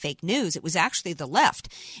thing about fake news. It was actually the left.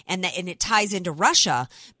 And it ties into Russia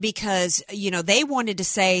because, they wanted to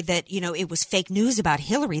say that, it was fake news about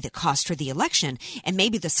Hillary that cost her the election. And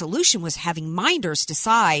maybe the solution was having minders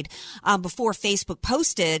decide before Facebook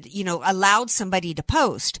posted, allowed somebody to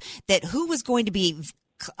post that who was going to be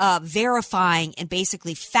verifying and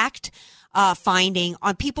basically fact finding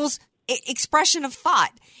on people's expression of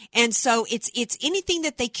thought. And so it's anything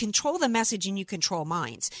that they control the message and you control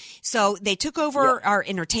minds. So they took over our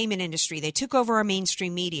entertainment industry. They took over our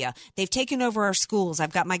mainstream media. They've taken over our schools.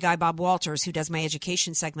 I've got my guy, Bob Walters, who does my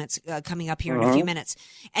education segments coming up here in a few minutes.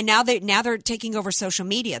 And now they're taking over social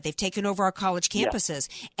media. They've taken over our college campuses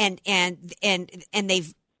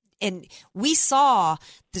and we saw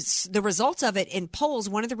the results of it in polls.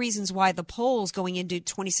 One of the reasons why the polls going into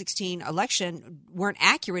 2016 election weren't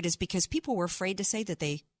accurate is because people were afraid to say that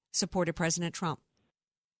they supported President Trump.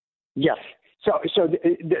 Yes. So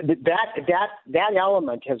that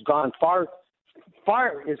element has gone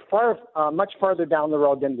much farther down the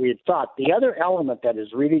road than we had thought. The other element that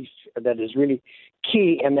is really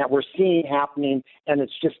key and that we're seeing happening, and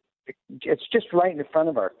it's just right in front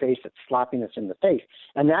of our face. It's slapping us in the face.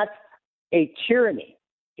 And that's a tyranny,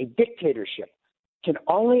 a dictatorship, can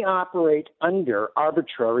only operate under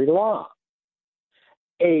arbitrary law.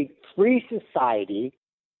 A free society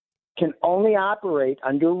can only operate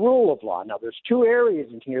under rule of law. Now, there's two areas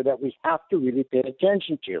in here that we have to really pay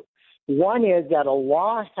attention to. One is that a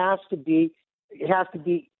law has to be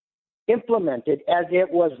implemented as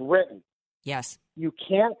it was written. Yes. You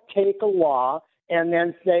can't take a law and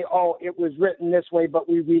then say, oh, it was written this way, but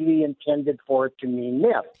we really intended for it to mean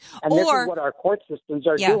this. And this is what our court systems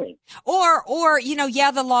are doing. Or,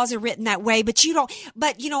 the laws are written that way, but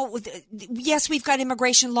yes, we've got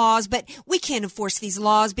immigration laws, but we can't enforce these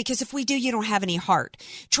laws because if we do, you don't have any heart.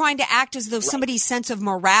 Trying to act as though somebody's sense of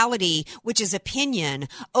morality, which is opinion,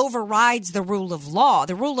 overrides the rule of law.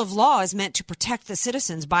 The rule of law is meant to protect the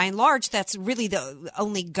citizens. By and large, that's really the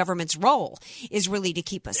only government's role, is really to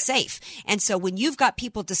keep us safe. And so when you've got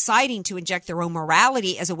people deciding to inject their own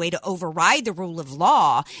morality as a way to override the rule of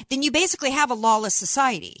law, then you basically have a lawless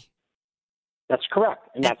society. That's correct.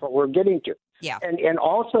 And that's what we're getting to. Yeah. And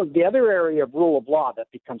also the other area of rule of law that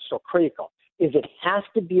becomes so critical is it has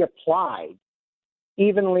to be applied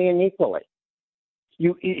evenly and equally.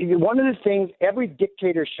 One of the things every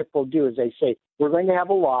dictatorship will do is they say, we're going to have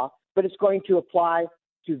a law, but it's going to apply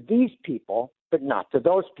to these people, but not to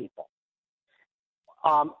those people.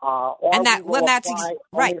 That's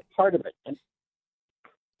right. Part of it.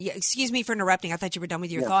 Yeah, excuse me for interrupting. I thought you were done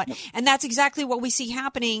with your thought. And that's exactly what we see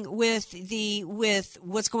happening with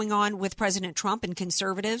what's going on with President Trump and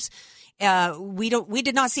conservatives. We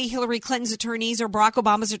did not see Hillary Clinton's attorneys or Barack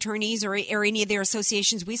Obama's attorneys or any of their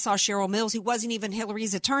associations. We saw Cheryl Mills, who wasn't even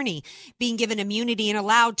Hillary's attorney, being given immunity and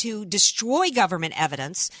allowed to destroy government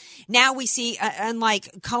evidence. Now we see,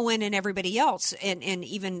 unlike Cohen and everybody else, and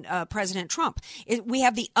even President Trump, we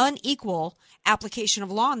have the unequal application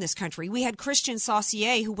of law in this country. We had Christian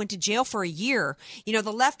Saucier, who went to jail for a year.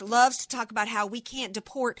 The left loves to talk about how we can't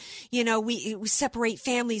deport, we separate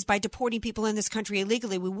families by deporting people in this country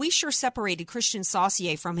illegally. We sure separated Christian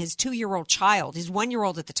Saucier from his 2-year-old child, his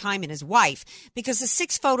 1-year-old at the time, and his wife, because of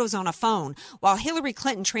 6 photos on a phone, while Hillary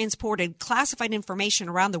Clinton transported classified information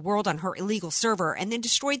around the world on her illegal server and then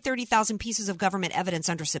destroyed 30,000 pieces of government evidence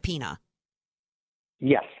under subpoena.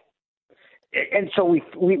 Yes. And so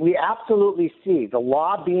we absolutely see the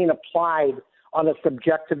law being applied on a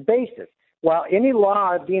subjective basis. While any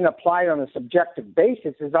law being applied on a subjective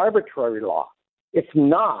basis is arbitrary law, it's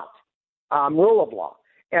not rule of law.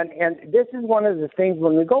 And this is one of the things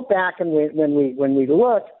when we go back and when we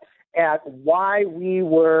look at why we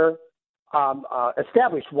were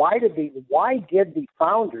established, why did the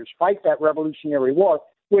founders fight that Revolutionary War,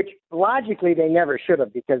 which logically they never should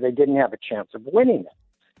have because they didn't have a chance of winning it.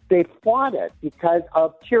 They fought it because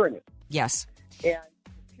of tyranny. Yes. And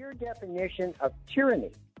the pure definition of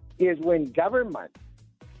tyranny is when government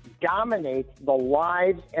dominates the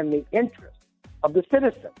lives and the interests of the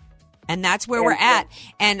citizens. And that's where we're at.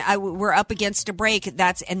 And we're up against a break.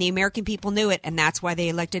 And the American people knew it. And that's why they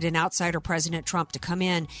elected an outsider, President Trump, to come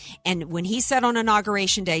in. And when he said on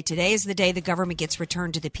Inauguration Day, today is the day the government gets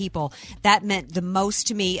returned to the people, that meant the most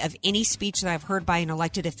to me of any speech that I've heard by an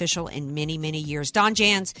elected official in many, many years. Don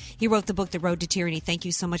Jans, he wrote the book, The Road to Tyranny. Thank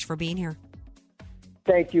you so much for being here.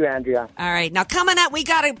 Thank you, Andrea. All right. Now, coming up, we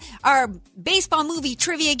got our baseball movie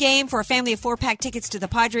trivia game for a family of 4-pack tickets to the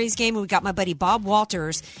Padres game. And we got my buddy Bob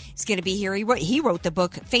Walters. He's going to be here. He wrote the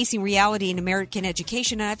book, Facing Reality in American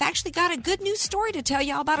Education. And I've actually got a good news story to tell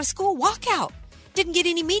you all about a school walkout. Didn't get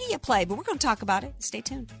any media play, but we're going to talk about it. Stay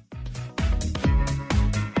tuned.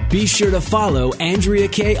 Be sure to follow Andrea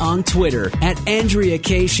Kaye on Twitter at Andrea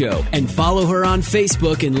Kaye Show and follow her on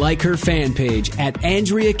Facebook and like her fan page at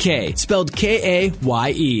Andrea Kaye, spelled Kaye.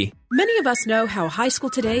 Many of us know how high school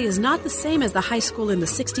today is not the same as the high school in the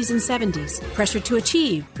 60s and 70s. Pressure to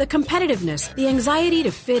achieve, the competitiveness, the anxiety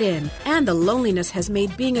to fit in, and the loneliness has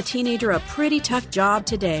made being a teenager a pretty tough job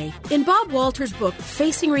today. In Bob Walters' book,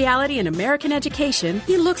 Facing Reality in American Education,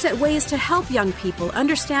 he looks at ways to help young people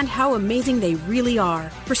understand how amazing they really are,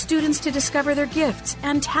 for students to discover their gifts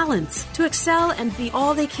and talents, to excel and be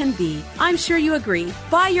all they can be. I'm sure you agree.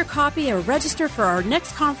 Buy your copy or register for our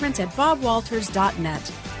next conference at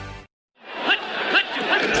bobwalters.net.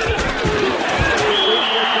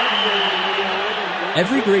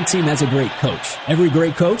 Every great team has a great coach. Every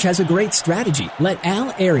great coach has a great strategy. Let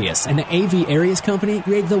Al Arias and the AV Arias Company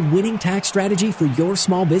create the winning tax strategy for your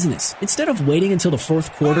small business. Instead of waiting until the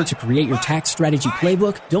fourth quarter to create your tax strategy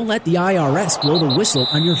playbook, don't let the IRS blow the whistle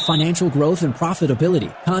on your financial growth and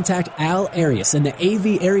profitability. Contact Al Arias and the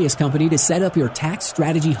AV Arias Company to set up your tax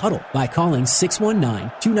strategy huddle by calling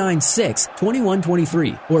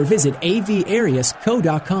 619-296-2123 or visit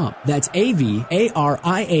avariasco.com. That's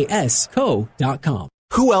avariasco.com.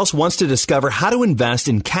 Who else wants to discover how to invest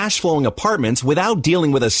in cash-flowing apartments without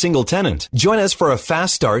dealing with a single tenant? Join us for a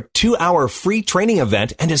fast start 2-hour free training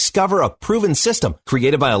event and discover a proven system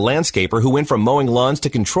created by a landscaper who went from mowing lawns to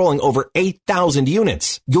controlling over 8,000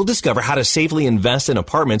 units. You'll discover how to safely invest in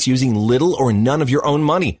apartments using little or none of your own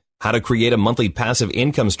money. How to create a monthly passive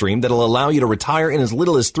income stream that'll allow you to retire in as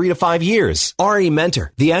little as 3 to 5 years. RE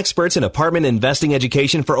Mentor, the experts in apartment investing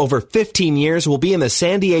education for over 15 years, will be in the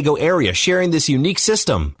San Diego area sharing this unique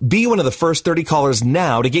system. Be one of the first 30 callers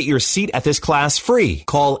now to get your seat at this class free.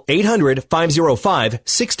 Call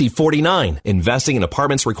 800-505-6049. Investing in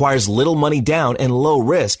apartments requires little money down and low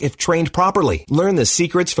risk if trained properly. Learn the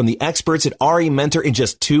secrets from the experts at RE Mentor in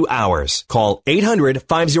just 2 hours. Call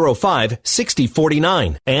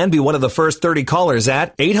 800-505-6049 and be one of the first 30 callers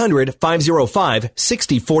at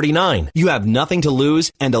 800-505-6049. You have nothing to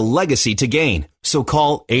lose and a legacy to gain. So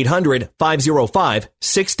call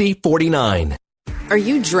 800-505-6049. Are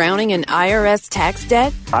you drowning in IRS tax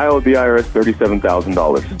debt? I owe the IRS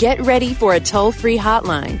 $37,000. Get ready for a toll-free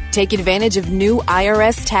hotline. Take advantage of new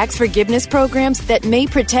IRS tax forgiveness programs that may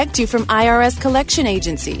protect you from IRS collection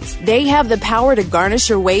agencies. They have the power to garnish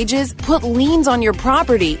your wages, put liens on your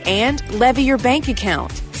property, and levy your bank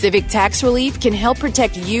account. Civic Tax Relief can help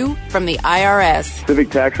protect you from the IRS. Civic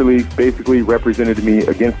Tax Relief basically represented me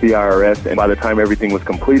against the IRS, and by the time everything was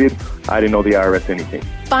completed, I didn't owe the IRS anything.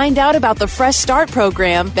 Find out about the Fresh Start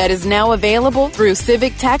program that is now available through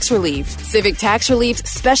Civic Tax Relief. Civic Tax Relief's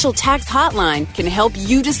special tax hotline can help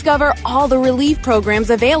you discover all the relief programs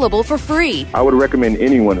available for free. I would recommend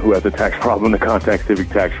anyone who has a tax problem to contact Civic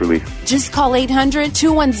Tax Relief. Just call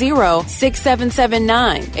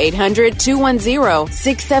 800-210-6779.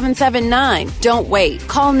 800-210-6779. Don't wait.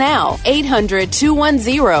 Call now.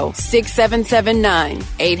 800-210-6779.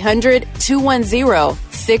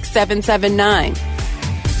 800-210-6779.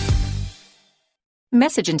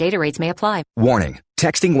 Message and data rates may apply. Warning.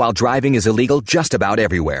 Texting while driving is illegal just about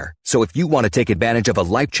everywhere. So if you want to take advantage of a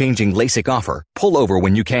life-changing LASIK offer, pull over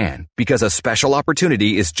when you can, because a special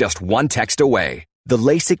opportunity is just one text away. The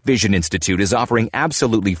LASIK Vision Institute is offering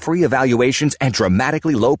absolutely free evaluations and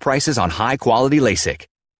dramatically low prices on high-quality LASIK.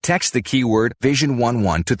 Text the keyword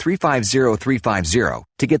Vision11 to 350350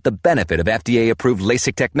 to get the benefit of FDA-approved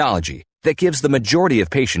LASIK technology that gives the majority of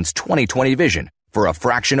patients 20/20 vision for a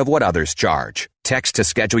fraction of what others charge. Text to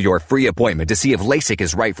schedule your free appointment to see if LASIK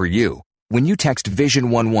is right for you. When you text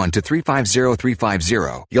Vision11 to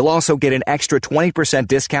 350350, you'll also get an extra 20%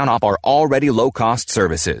 discount off our already low-cost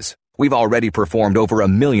services. We've already performed over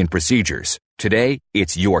 1 million procedures. Today,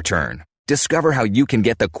 it's your turn. Discover how you can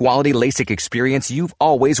get the quality LASIK experience you've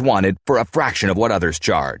always wanted for a fraction of what others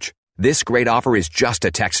charge. This great offer is just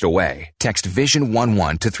a text away. Text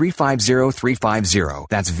Vision11 to 350350.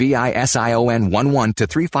 That's VISION11 to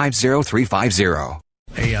 350350.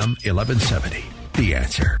 AM 1170. The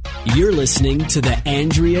Answer. You're listening to The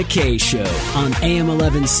Andrea Kaye Show on AM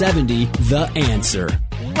 1170, The Answer.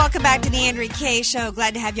 Welcome back to the Andrea Kaye Show.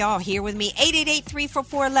 Glad to have you all here with me.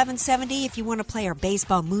 888-344-1170 if you want to play our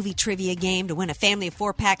baseball movie trivia game to win a family of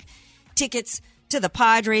 4-pack tickets to the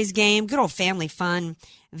Padres game. Good old family fun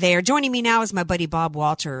there. Joining me now is my buddy Bob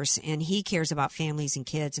Walters, and he cares about families and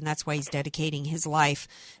kids, and that's why he's dedicating his life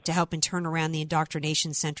to helping turn around the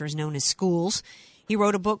indoctrination centers known as schools. He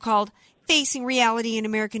wrote a book called Facing Reality in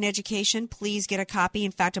American Education. Please get a copy.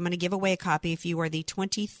 In fact, I'm going to give away a copy. If you are the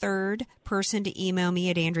 23rd person to email me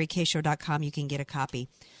at AndreaKayeShow.com, you can get a copy.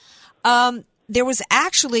 There was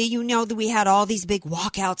actually, you know, that we had all these big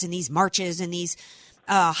walkouts and these marches and these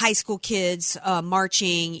high school kids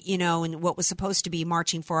marching, you know, and what was supposed to be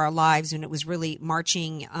marching for our lives, and it was really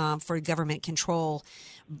marching for government control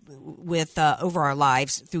with over our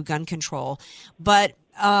lives through gun control. But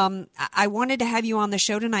I wanted to have you on the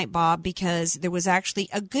show tonight, Bob, because there was actually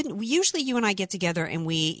a good. Usually, you and I get together and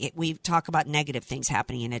we talk about negative things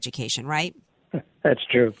happening in education, right? That's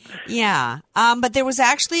true. Yeah, but there was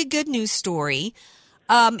actually a good news story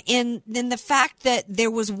in the fact that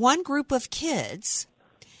there was one group of kids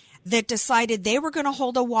that decided they were going to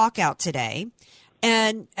hold a walkout today,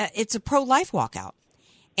 and it's a pro-life walkout,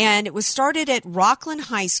 and it was started at Rockland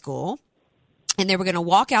High School. And they were going to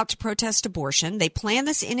walk out to protest abortion. They planned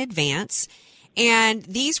this in advance. And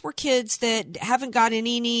these were kids that haven't gotten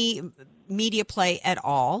any media play at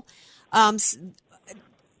all. I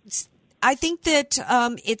think that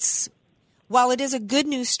while it is a good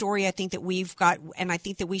news story, I think that we've got, and I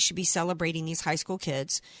think that we should be celebrating these high school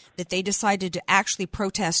kids, that they decided to actually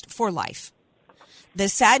protest for life. The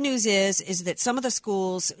sad news is that some of the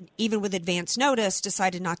schools, even with advance notice,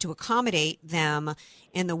 decided not to accommodate them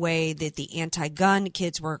in the way that the anti-gun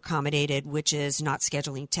kids were accommodated, which is not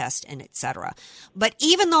scheduling tests and et cetera. But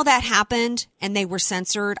even though that happened and they were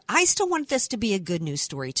censored, I still want this to be a good news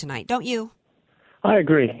story tonight, don't you? I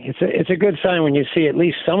agree. It's a good sign when you see at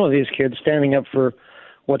least some of these kids standing up for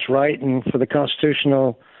what's right and for the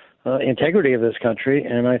constitutional integrity of this country,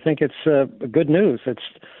 and I think it's good news. It's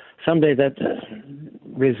someday that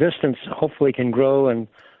resistance hopefully can grow and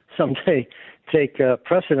someday take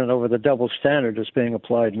precedent over the double standard that's being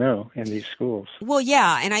applied now in these schools. Well,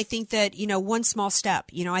 yeah, and I think that, you know, one small step,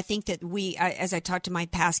 you know, I think that as I talked to my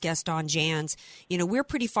past guest, Don Jans, you know, we're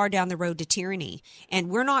pretty far down the road to tyranny, and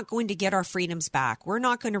we're not going to get our freedoms back. We're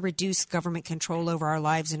not going to reduce government control over our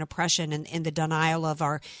lives and oppression and the denial of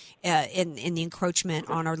our, in the encroachment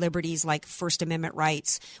on our liberties like First Amendment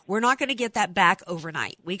rights. We're not going to get that back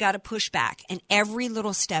overnight. We got to push back, and every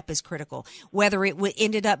little step is critical, whether it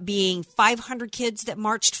ended up being 500 kids that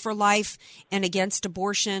marched for life and against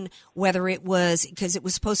abortion, whether it was because it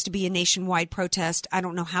was supposed to be a nationwide protest. I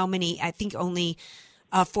don't know how many, I think only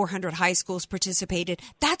 400 high schools participated.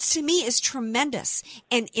 That to me is tremendous.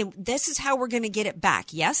 And this is how we're going to get it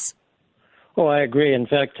back. Yes? Oh, I agree. In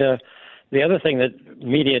fact, the other thing that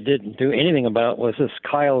media didn't do anything about was this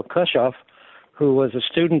Kyle Kushoff, who was a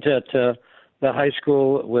student at the high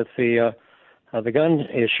school with the gun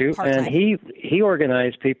issue, and he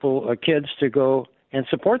organized kids to go and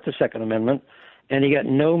support the Second Amendment, and he got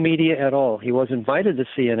no media at all. He was invited to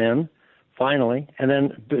CNN, finally, and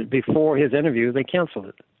then before his interview, they canceled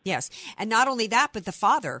it. Yes, and not only that, but the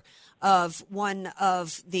father of one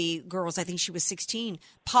of the girls, I think she was 16,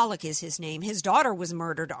 Pollock is his name. His daughter was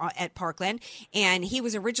murdered at Parkland, and he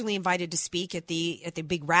was originally invited to speak at the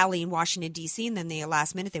big rally in Washington, D.C., and then the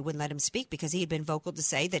last minute they wouldn't let him speak because he had been vocal to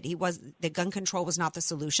say that that gun control was not the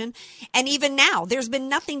solution. And even now, there's been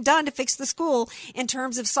nothing done to fix the school in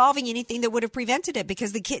terms of solving anything that would have prevented it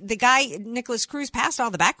because the guy, Nicholas Cruz, passed all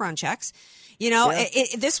the background checks. You know, yeah.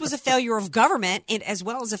 This was a failure of government as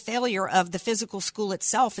well as a failure of the physical school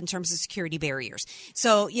itself in terms of security barriers.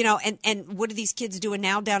 So, you know, and what are these kids doing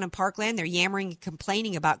now down in Parkland? They're yammering and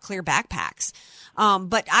complaining about clear backpacks.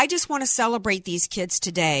 But I just want to celebrate these kids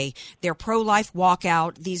today. Their pro-life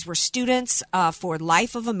walkout. These were students for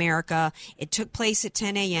Life of America. It took place at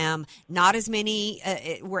 10 a.m. Not as many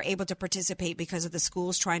were able to participate because of the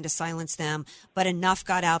schools trying to silence them, but enough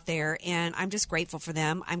got out there, and I'm just grateful for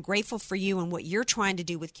them. I'm grateful for you and what you're trying to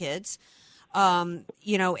do with kids,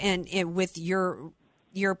 you know, and with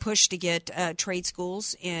your push to get trade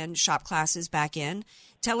schools and shop classes back in.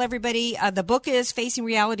 Tell everybody the book is Facing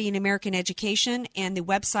Reality in American Education, and the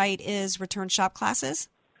website is Return Shop Classes.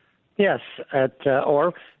 Yes,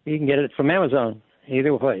 or you can get it from Amazon.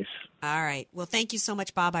 Either place. All right. Well, thank you so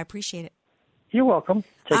much, Bob. I appreciate it. You're welcome.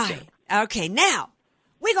 Take care. Okay, now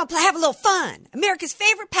we're gonna have a little fun. America's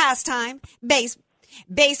favorite pastime,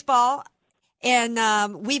 baseball.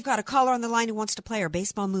 And we've got a caller on the line who wants to play our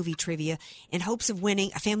baseball movie trivia in hopes of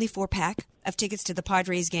winning a family 4-pack of tickets to the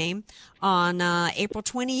Padres game on April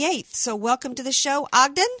 28th. So welcome to the show,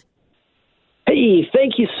 Ogden. Hey,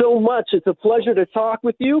 thank you so much. It's a pleasure to talk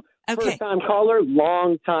with you. Okay. First-time caller,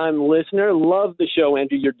 long-time listener. Love the show,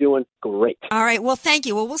 Andrew. You're doing great. All right. Well, thank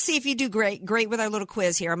you. Well, we'll see if you do great with our little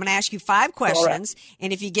quiz here. I'm going to ask you 5 questions,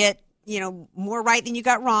 and if you get more right than you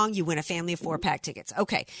got wrong, you win a family of 4-pack tickets.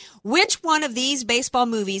 Okay. Which one of these baseball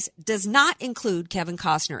movies does not include Kevin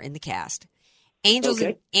Costner in the cast? Angels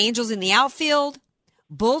in the Outfield,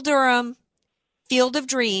 Bull Durham, Field of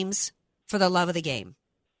Dreams, For the Love of the Game.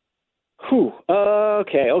 Whew.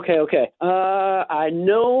 Okay. I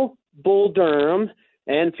know Bull Durham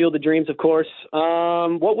and Field of Dreams, of course.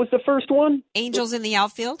 What was the first one? Angels in the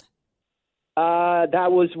Outfield.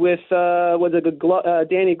 That was with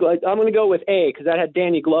Danny. I'm going to go with A because that had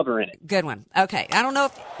Danny Glover in it. Good one. Okay. I don't know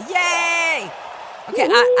if yay. Okay,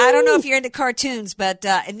 I don't know if you're into cartoons, but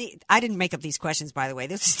I didn't make up these questions, by the way.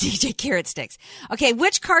 This is DJ Carrot Sticks. Okay,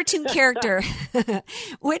 which cartoon character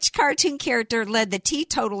led the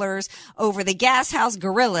teetotalers over the Gas House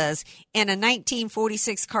Gorillas in a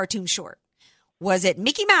 1946 cartoon short? Was it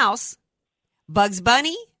Mickey Mouse, Bugs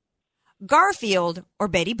Bunny, Garfield, or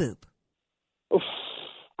Betty Boop? Oof.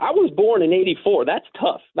 I was born in 84. That's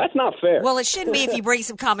tough. That's not fair. Well, it shouldn't be if you bring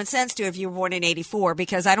some common sense to it if you were born in 84,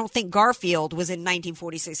 because I don't think Garfield was in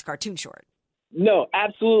 1946 cartoon short. No,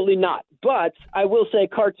 absolutely not. But I will say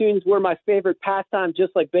cartoons were my favorite pastime,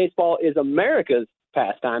 just like baseball is America's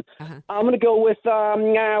pastime. I'm going to go with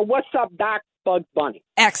What's Up, Doc? Bugs Bunny.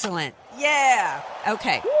 Excellent. Yeah.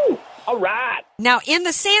 Okay. Woo. All right. Now, in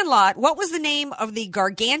The Sandlot, what was the name of the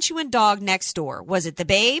gargantuan dog next door? Was it the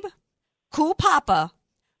Babe, Cool Papa,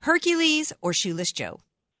 Hercules, or Shoeless Joe?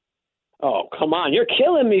 Oh, come on. You're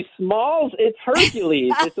killing me, Smalls. It's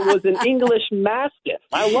Hercules. It was an English Mastiff.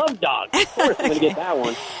 I love dogs. Of course I'm going to get that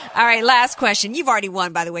one. All right, last question. You've already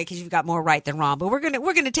won, by the way, because you've got more right than wrong, but we're going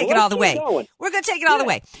to take it all the way. We're going to take it all the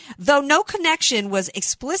way. Though no connection was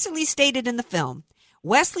explicitly stated in the film,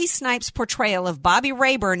 Wesley Snipes' portrayal of Bobby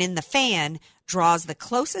Rayburn in The Fan draws the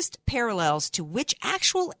closest parallels to which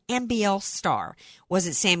actual NBL star? Was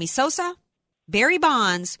it Sammy Sosa, Barry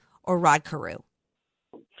Bonds, or Rod Carew?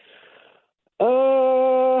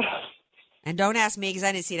 And don't ask me because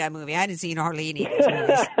I didn't see that movie. I didn't see hardly any of those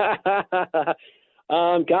movies.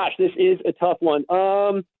 Gosh, this is a tough one.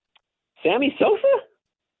 Sammy Sosa?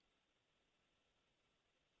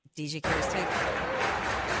 DJ Kirsten.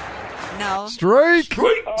 No. Strike.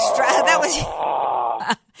 That was.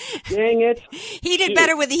 Dang it. He did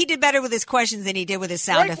better with his questions than he did with his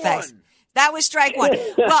sound effects. That was strike one.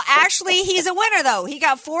 Well, actually, he's a winner, though. He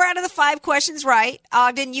got 4 out of the 5 questions right.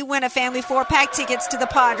 Ogden, you win a family 4-pack tickets to the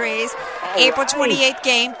Padres April 28th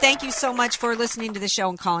game. Thank you so much for listening to the show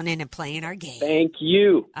and calling in and playing our game. Thank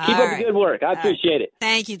you. Keep up the good work. I appreciate it.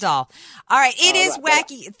 Thank you, doll. All right. It is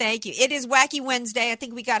wacky. Thank you. It is Wacky Wednesday. I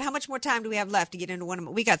think we got, how much more time do we have left to get into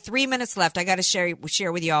one? We got 3 minutes left. I got to share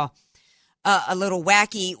with y'all a little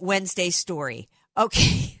Wacky Wednesday story.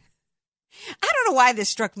 Okay. I don't know why this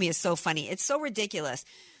struck me as so funny. It's so ridiculous.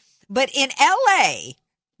 But in LA,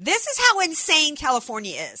 this is how insane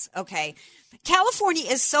California is, okay? California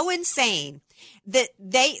is so insane that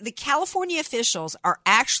the California officials are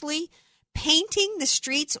actually painting the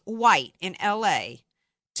streets white in LA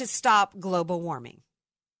to stop global warming.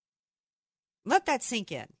 Let that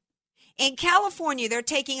sink in. In California, they're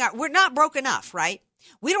we're not broke enough, right?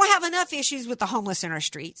 We don't have enough issues with the homeless in our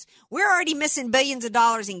streets. We're already missing billions of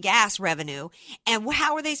dollars in gas revenue. And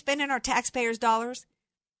how are they spending our taxpayers' dollars?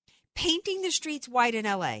 Painting the streets white in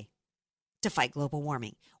L.A. to fight global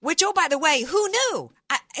warming. Which, oh, by the way, who knew?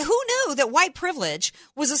 Who knew that white privilege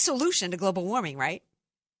was a solution to global warming, right?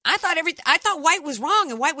 I thought white was wrong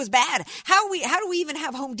and white was bad. How do we even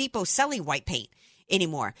have Home Depot selling white paint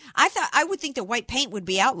anymore? I would think that white paint would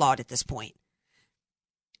be outlawed at this point.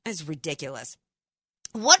 It's ridiculous.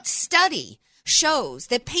 What study shows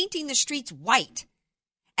that painting the streets white,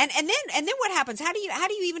 and then what happens? How do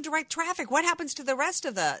you even direct traffic? What happens to the rest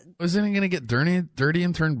of the? Wasn't it going to get dirty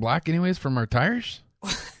and turn black anyways from our tires?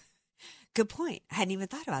 Good point. I hadn't even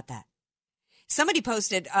thought about that. Somebody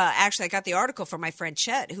posted. Actually, I got the article from my friend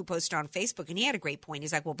Chet, who posted on Facebook, and he had a great point.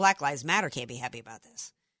 He's like, "Well, Black Lives Matter can't be happy about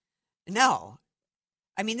this." No.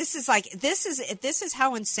 I mean, this is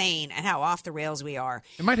how insane and how off the rails we are.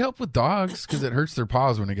 It might help with dogs because it hurts their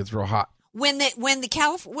paws when it gets real hot. Well,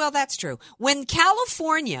 that's true. When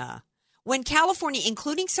California,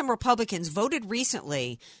 including some Republicans, voted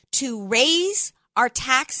recently to raise our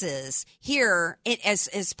taxes here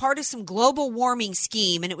as part of some global warming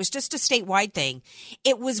scheme, and it was just a statewide thing,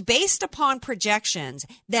 it was based upon projections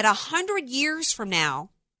that 100 years from now,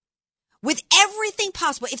 with everything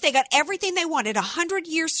possible, if they got everything they wanted, 100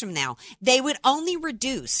 years from now, they would only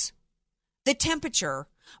reduce the temperature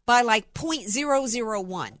by like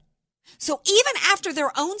 0.001. So even after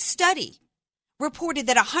their own study reported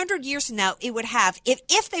that 100 years from now, it would have,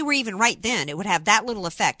 if they were even right then, it would have that little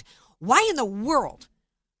effect. Why in the world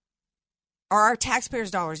are our taxpayers'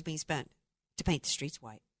 dollars being spent to paint the streets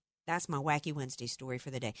white? That's my Wacky Wednesday story for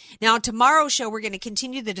the day. Now, on tomorrow's show, we're going to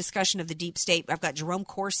continue the discussion of the deep state. I've got Jerome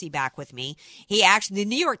Corsi back with me. The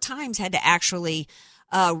New York Times had to actually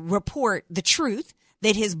report the truth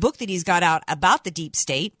that his book that he's got out about the deep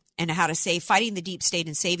state and how to save, fighting the deep state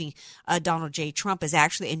and saving Donald J. Trump is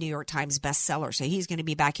actually a New York Times bestseller. So he's going to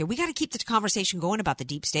be back here. We got to keep the conversation going about the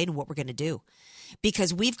deep state and what we're going to do.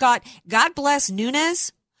 Because we've got, God bless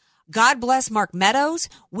Nunes, God bless Mark Meadows.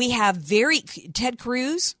 We have Ted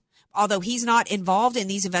Cruz, although he's not involved in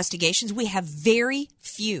these investigations, we have very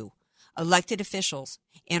few elected officials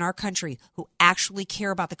in our country who actually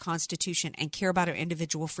care about the Constitution and care about our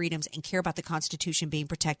individual freedoms and care about the Constitution being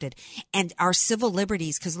protected and our civil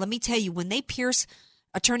liberties. Because let me tell you, when they pierce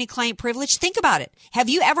attorney-client privilege, think about it. Have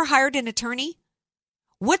you ever hired an attorney?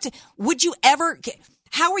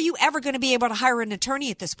 How are you ever going to be able to hire an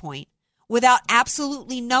attorney at this point without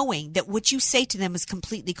absolutely knowing that what you say to them is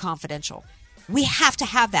completely confidential? We have to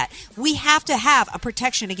have that. We have to have a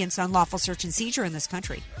protection against unlawful search and seizure in this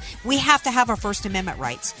country. We have to have our First Amendment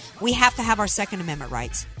rights. We have to have our Second Amendment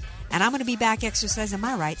rights. And I'm going to be back exercising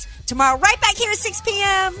my rights tomorrow, right back here at 6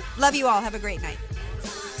 p.m. Love you all. Have a great night.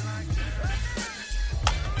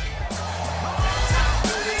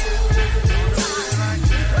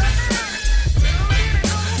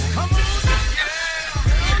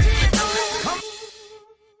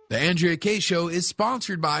 The Andrea Kaye Show is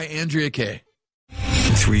sponsored by Andrea Kaye.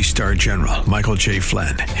 3-star General Michael J.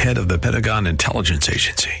 Flynn, head of the Pentagon Intelligence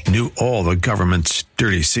Agency, knew all the government's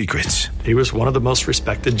dirty secrets. He was one of the most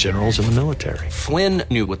respected generals in the military. Flynn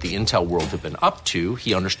knew what the intel world had been up to.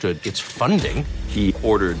 He understood its funding. He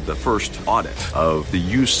ordered the first audit of the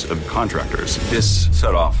use of contractors. This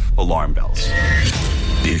set off alarm bells.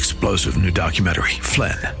 The explosive new documentary,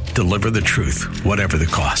 Flynn, Deliver the Truth, Whatever the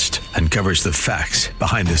Cost, uncovers the facts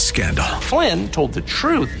behind this scandal. Flynn told the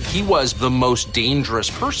truth. He was the most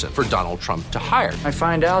dangerous person for Donald Trump to hire. I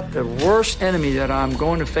find out the worst enemy that I'm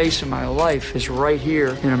going to face in my life is right here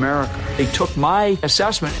in America. They took my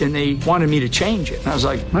assessment and they wanted me to change it. And I was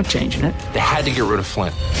like, I'm not changing it. They had to get rid of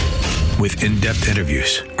Flynn. With in-depth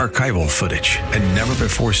interviews, archival footage, and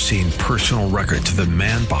never-before-seen personal records of the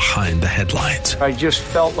man behind the headlines. I just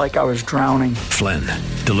felt like I was drowning. Flynn,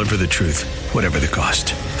 Deliver the Truth, Whatever the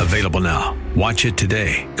Cost. Available now. Watch it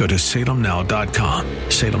today. Go to salemnow.com.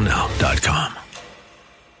 salemnow.com.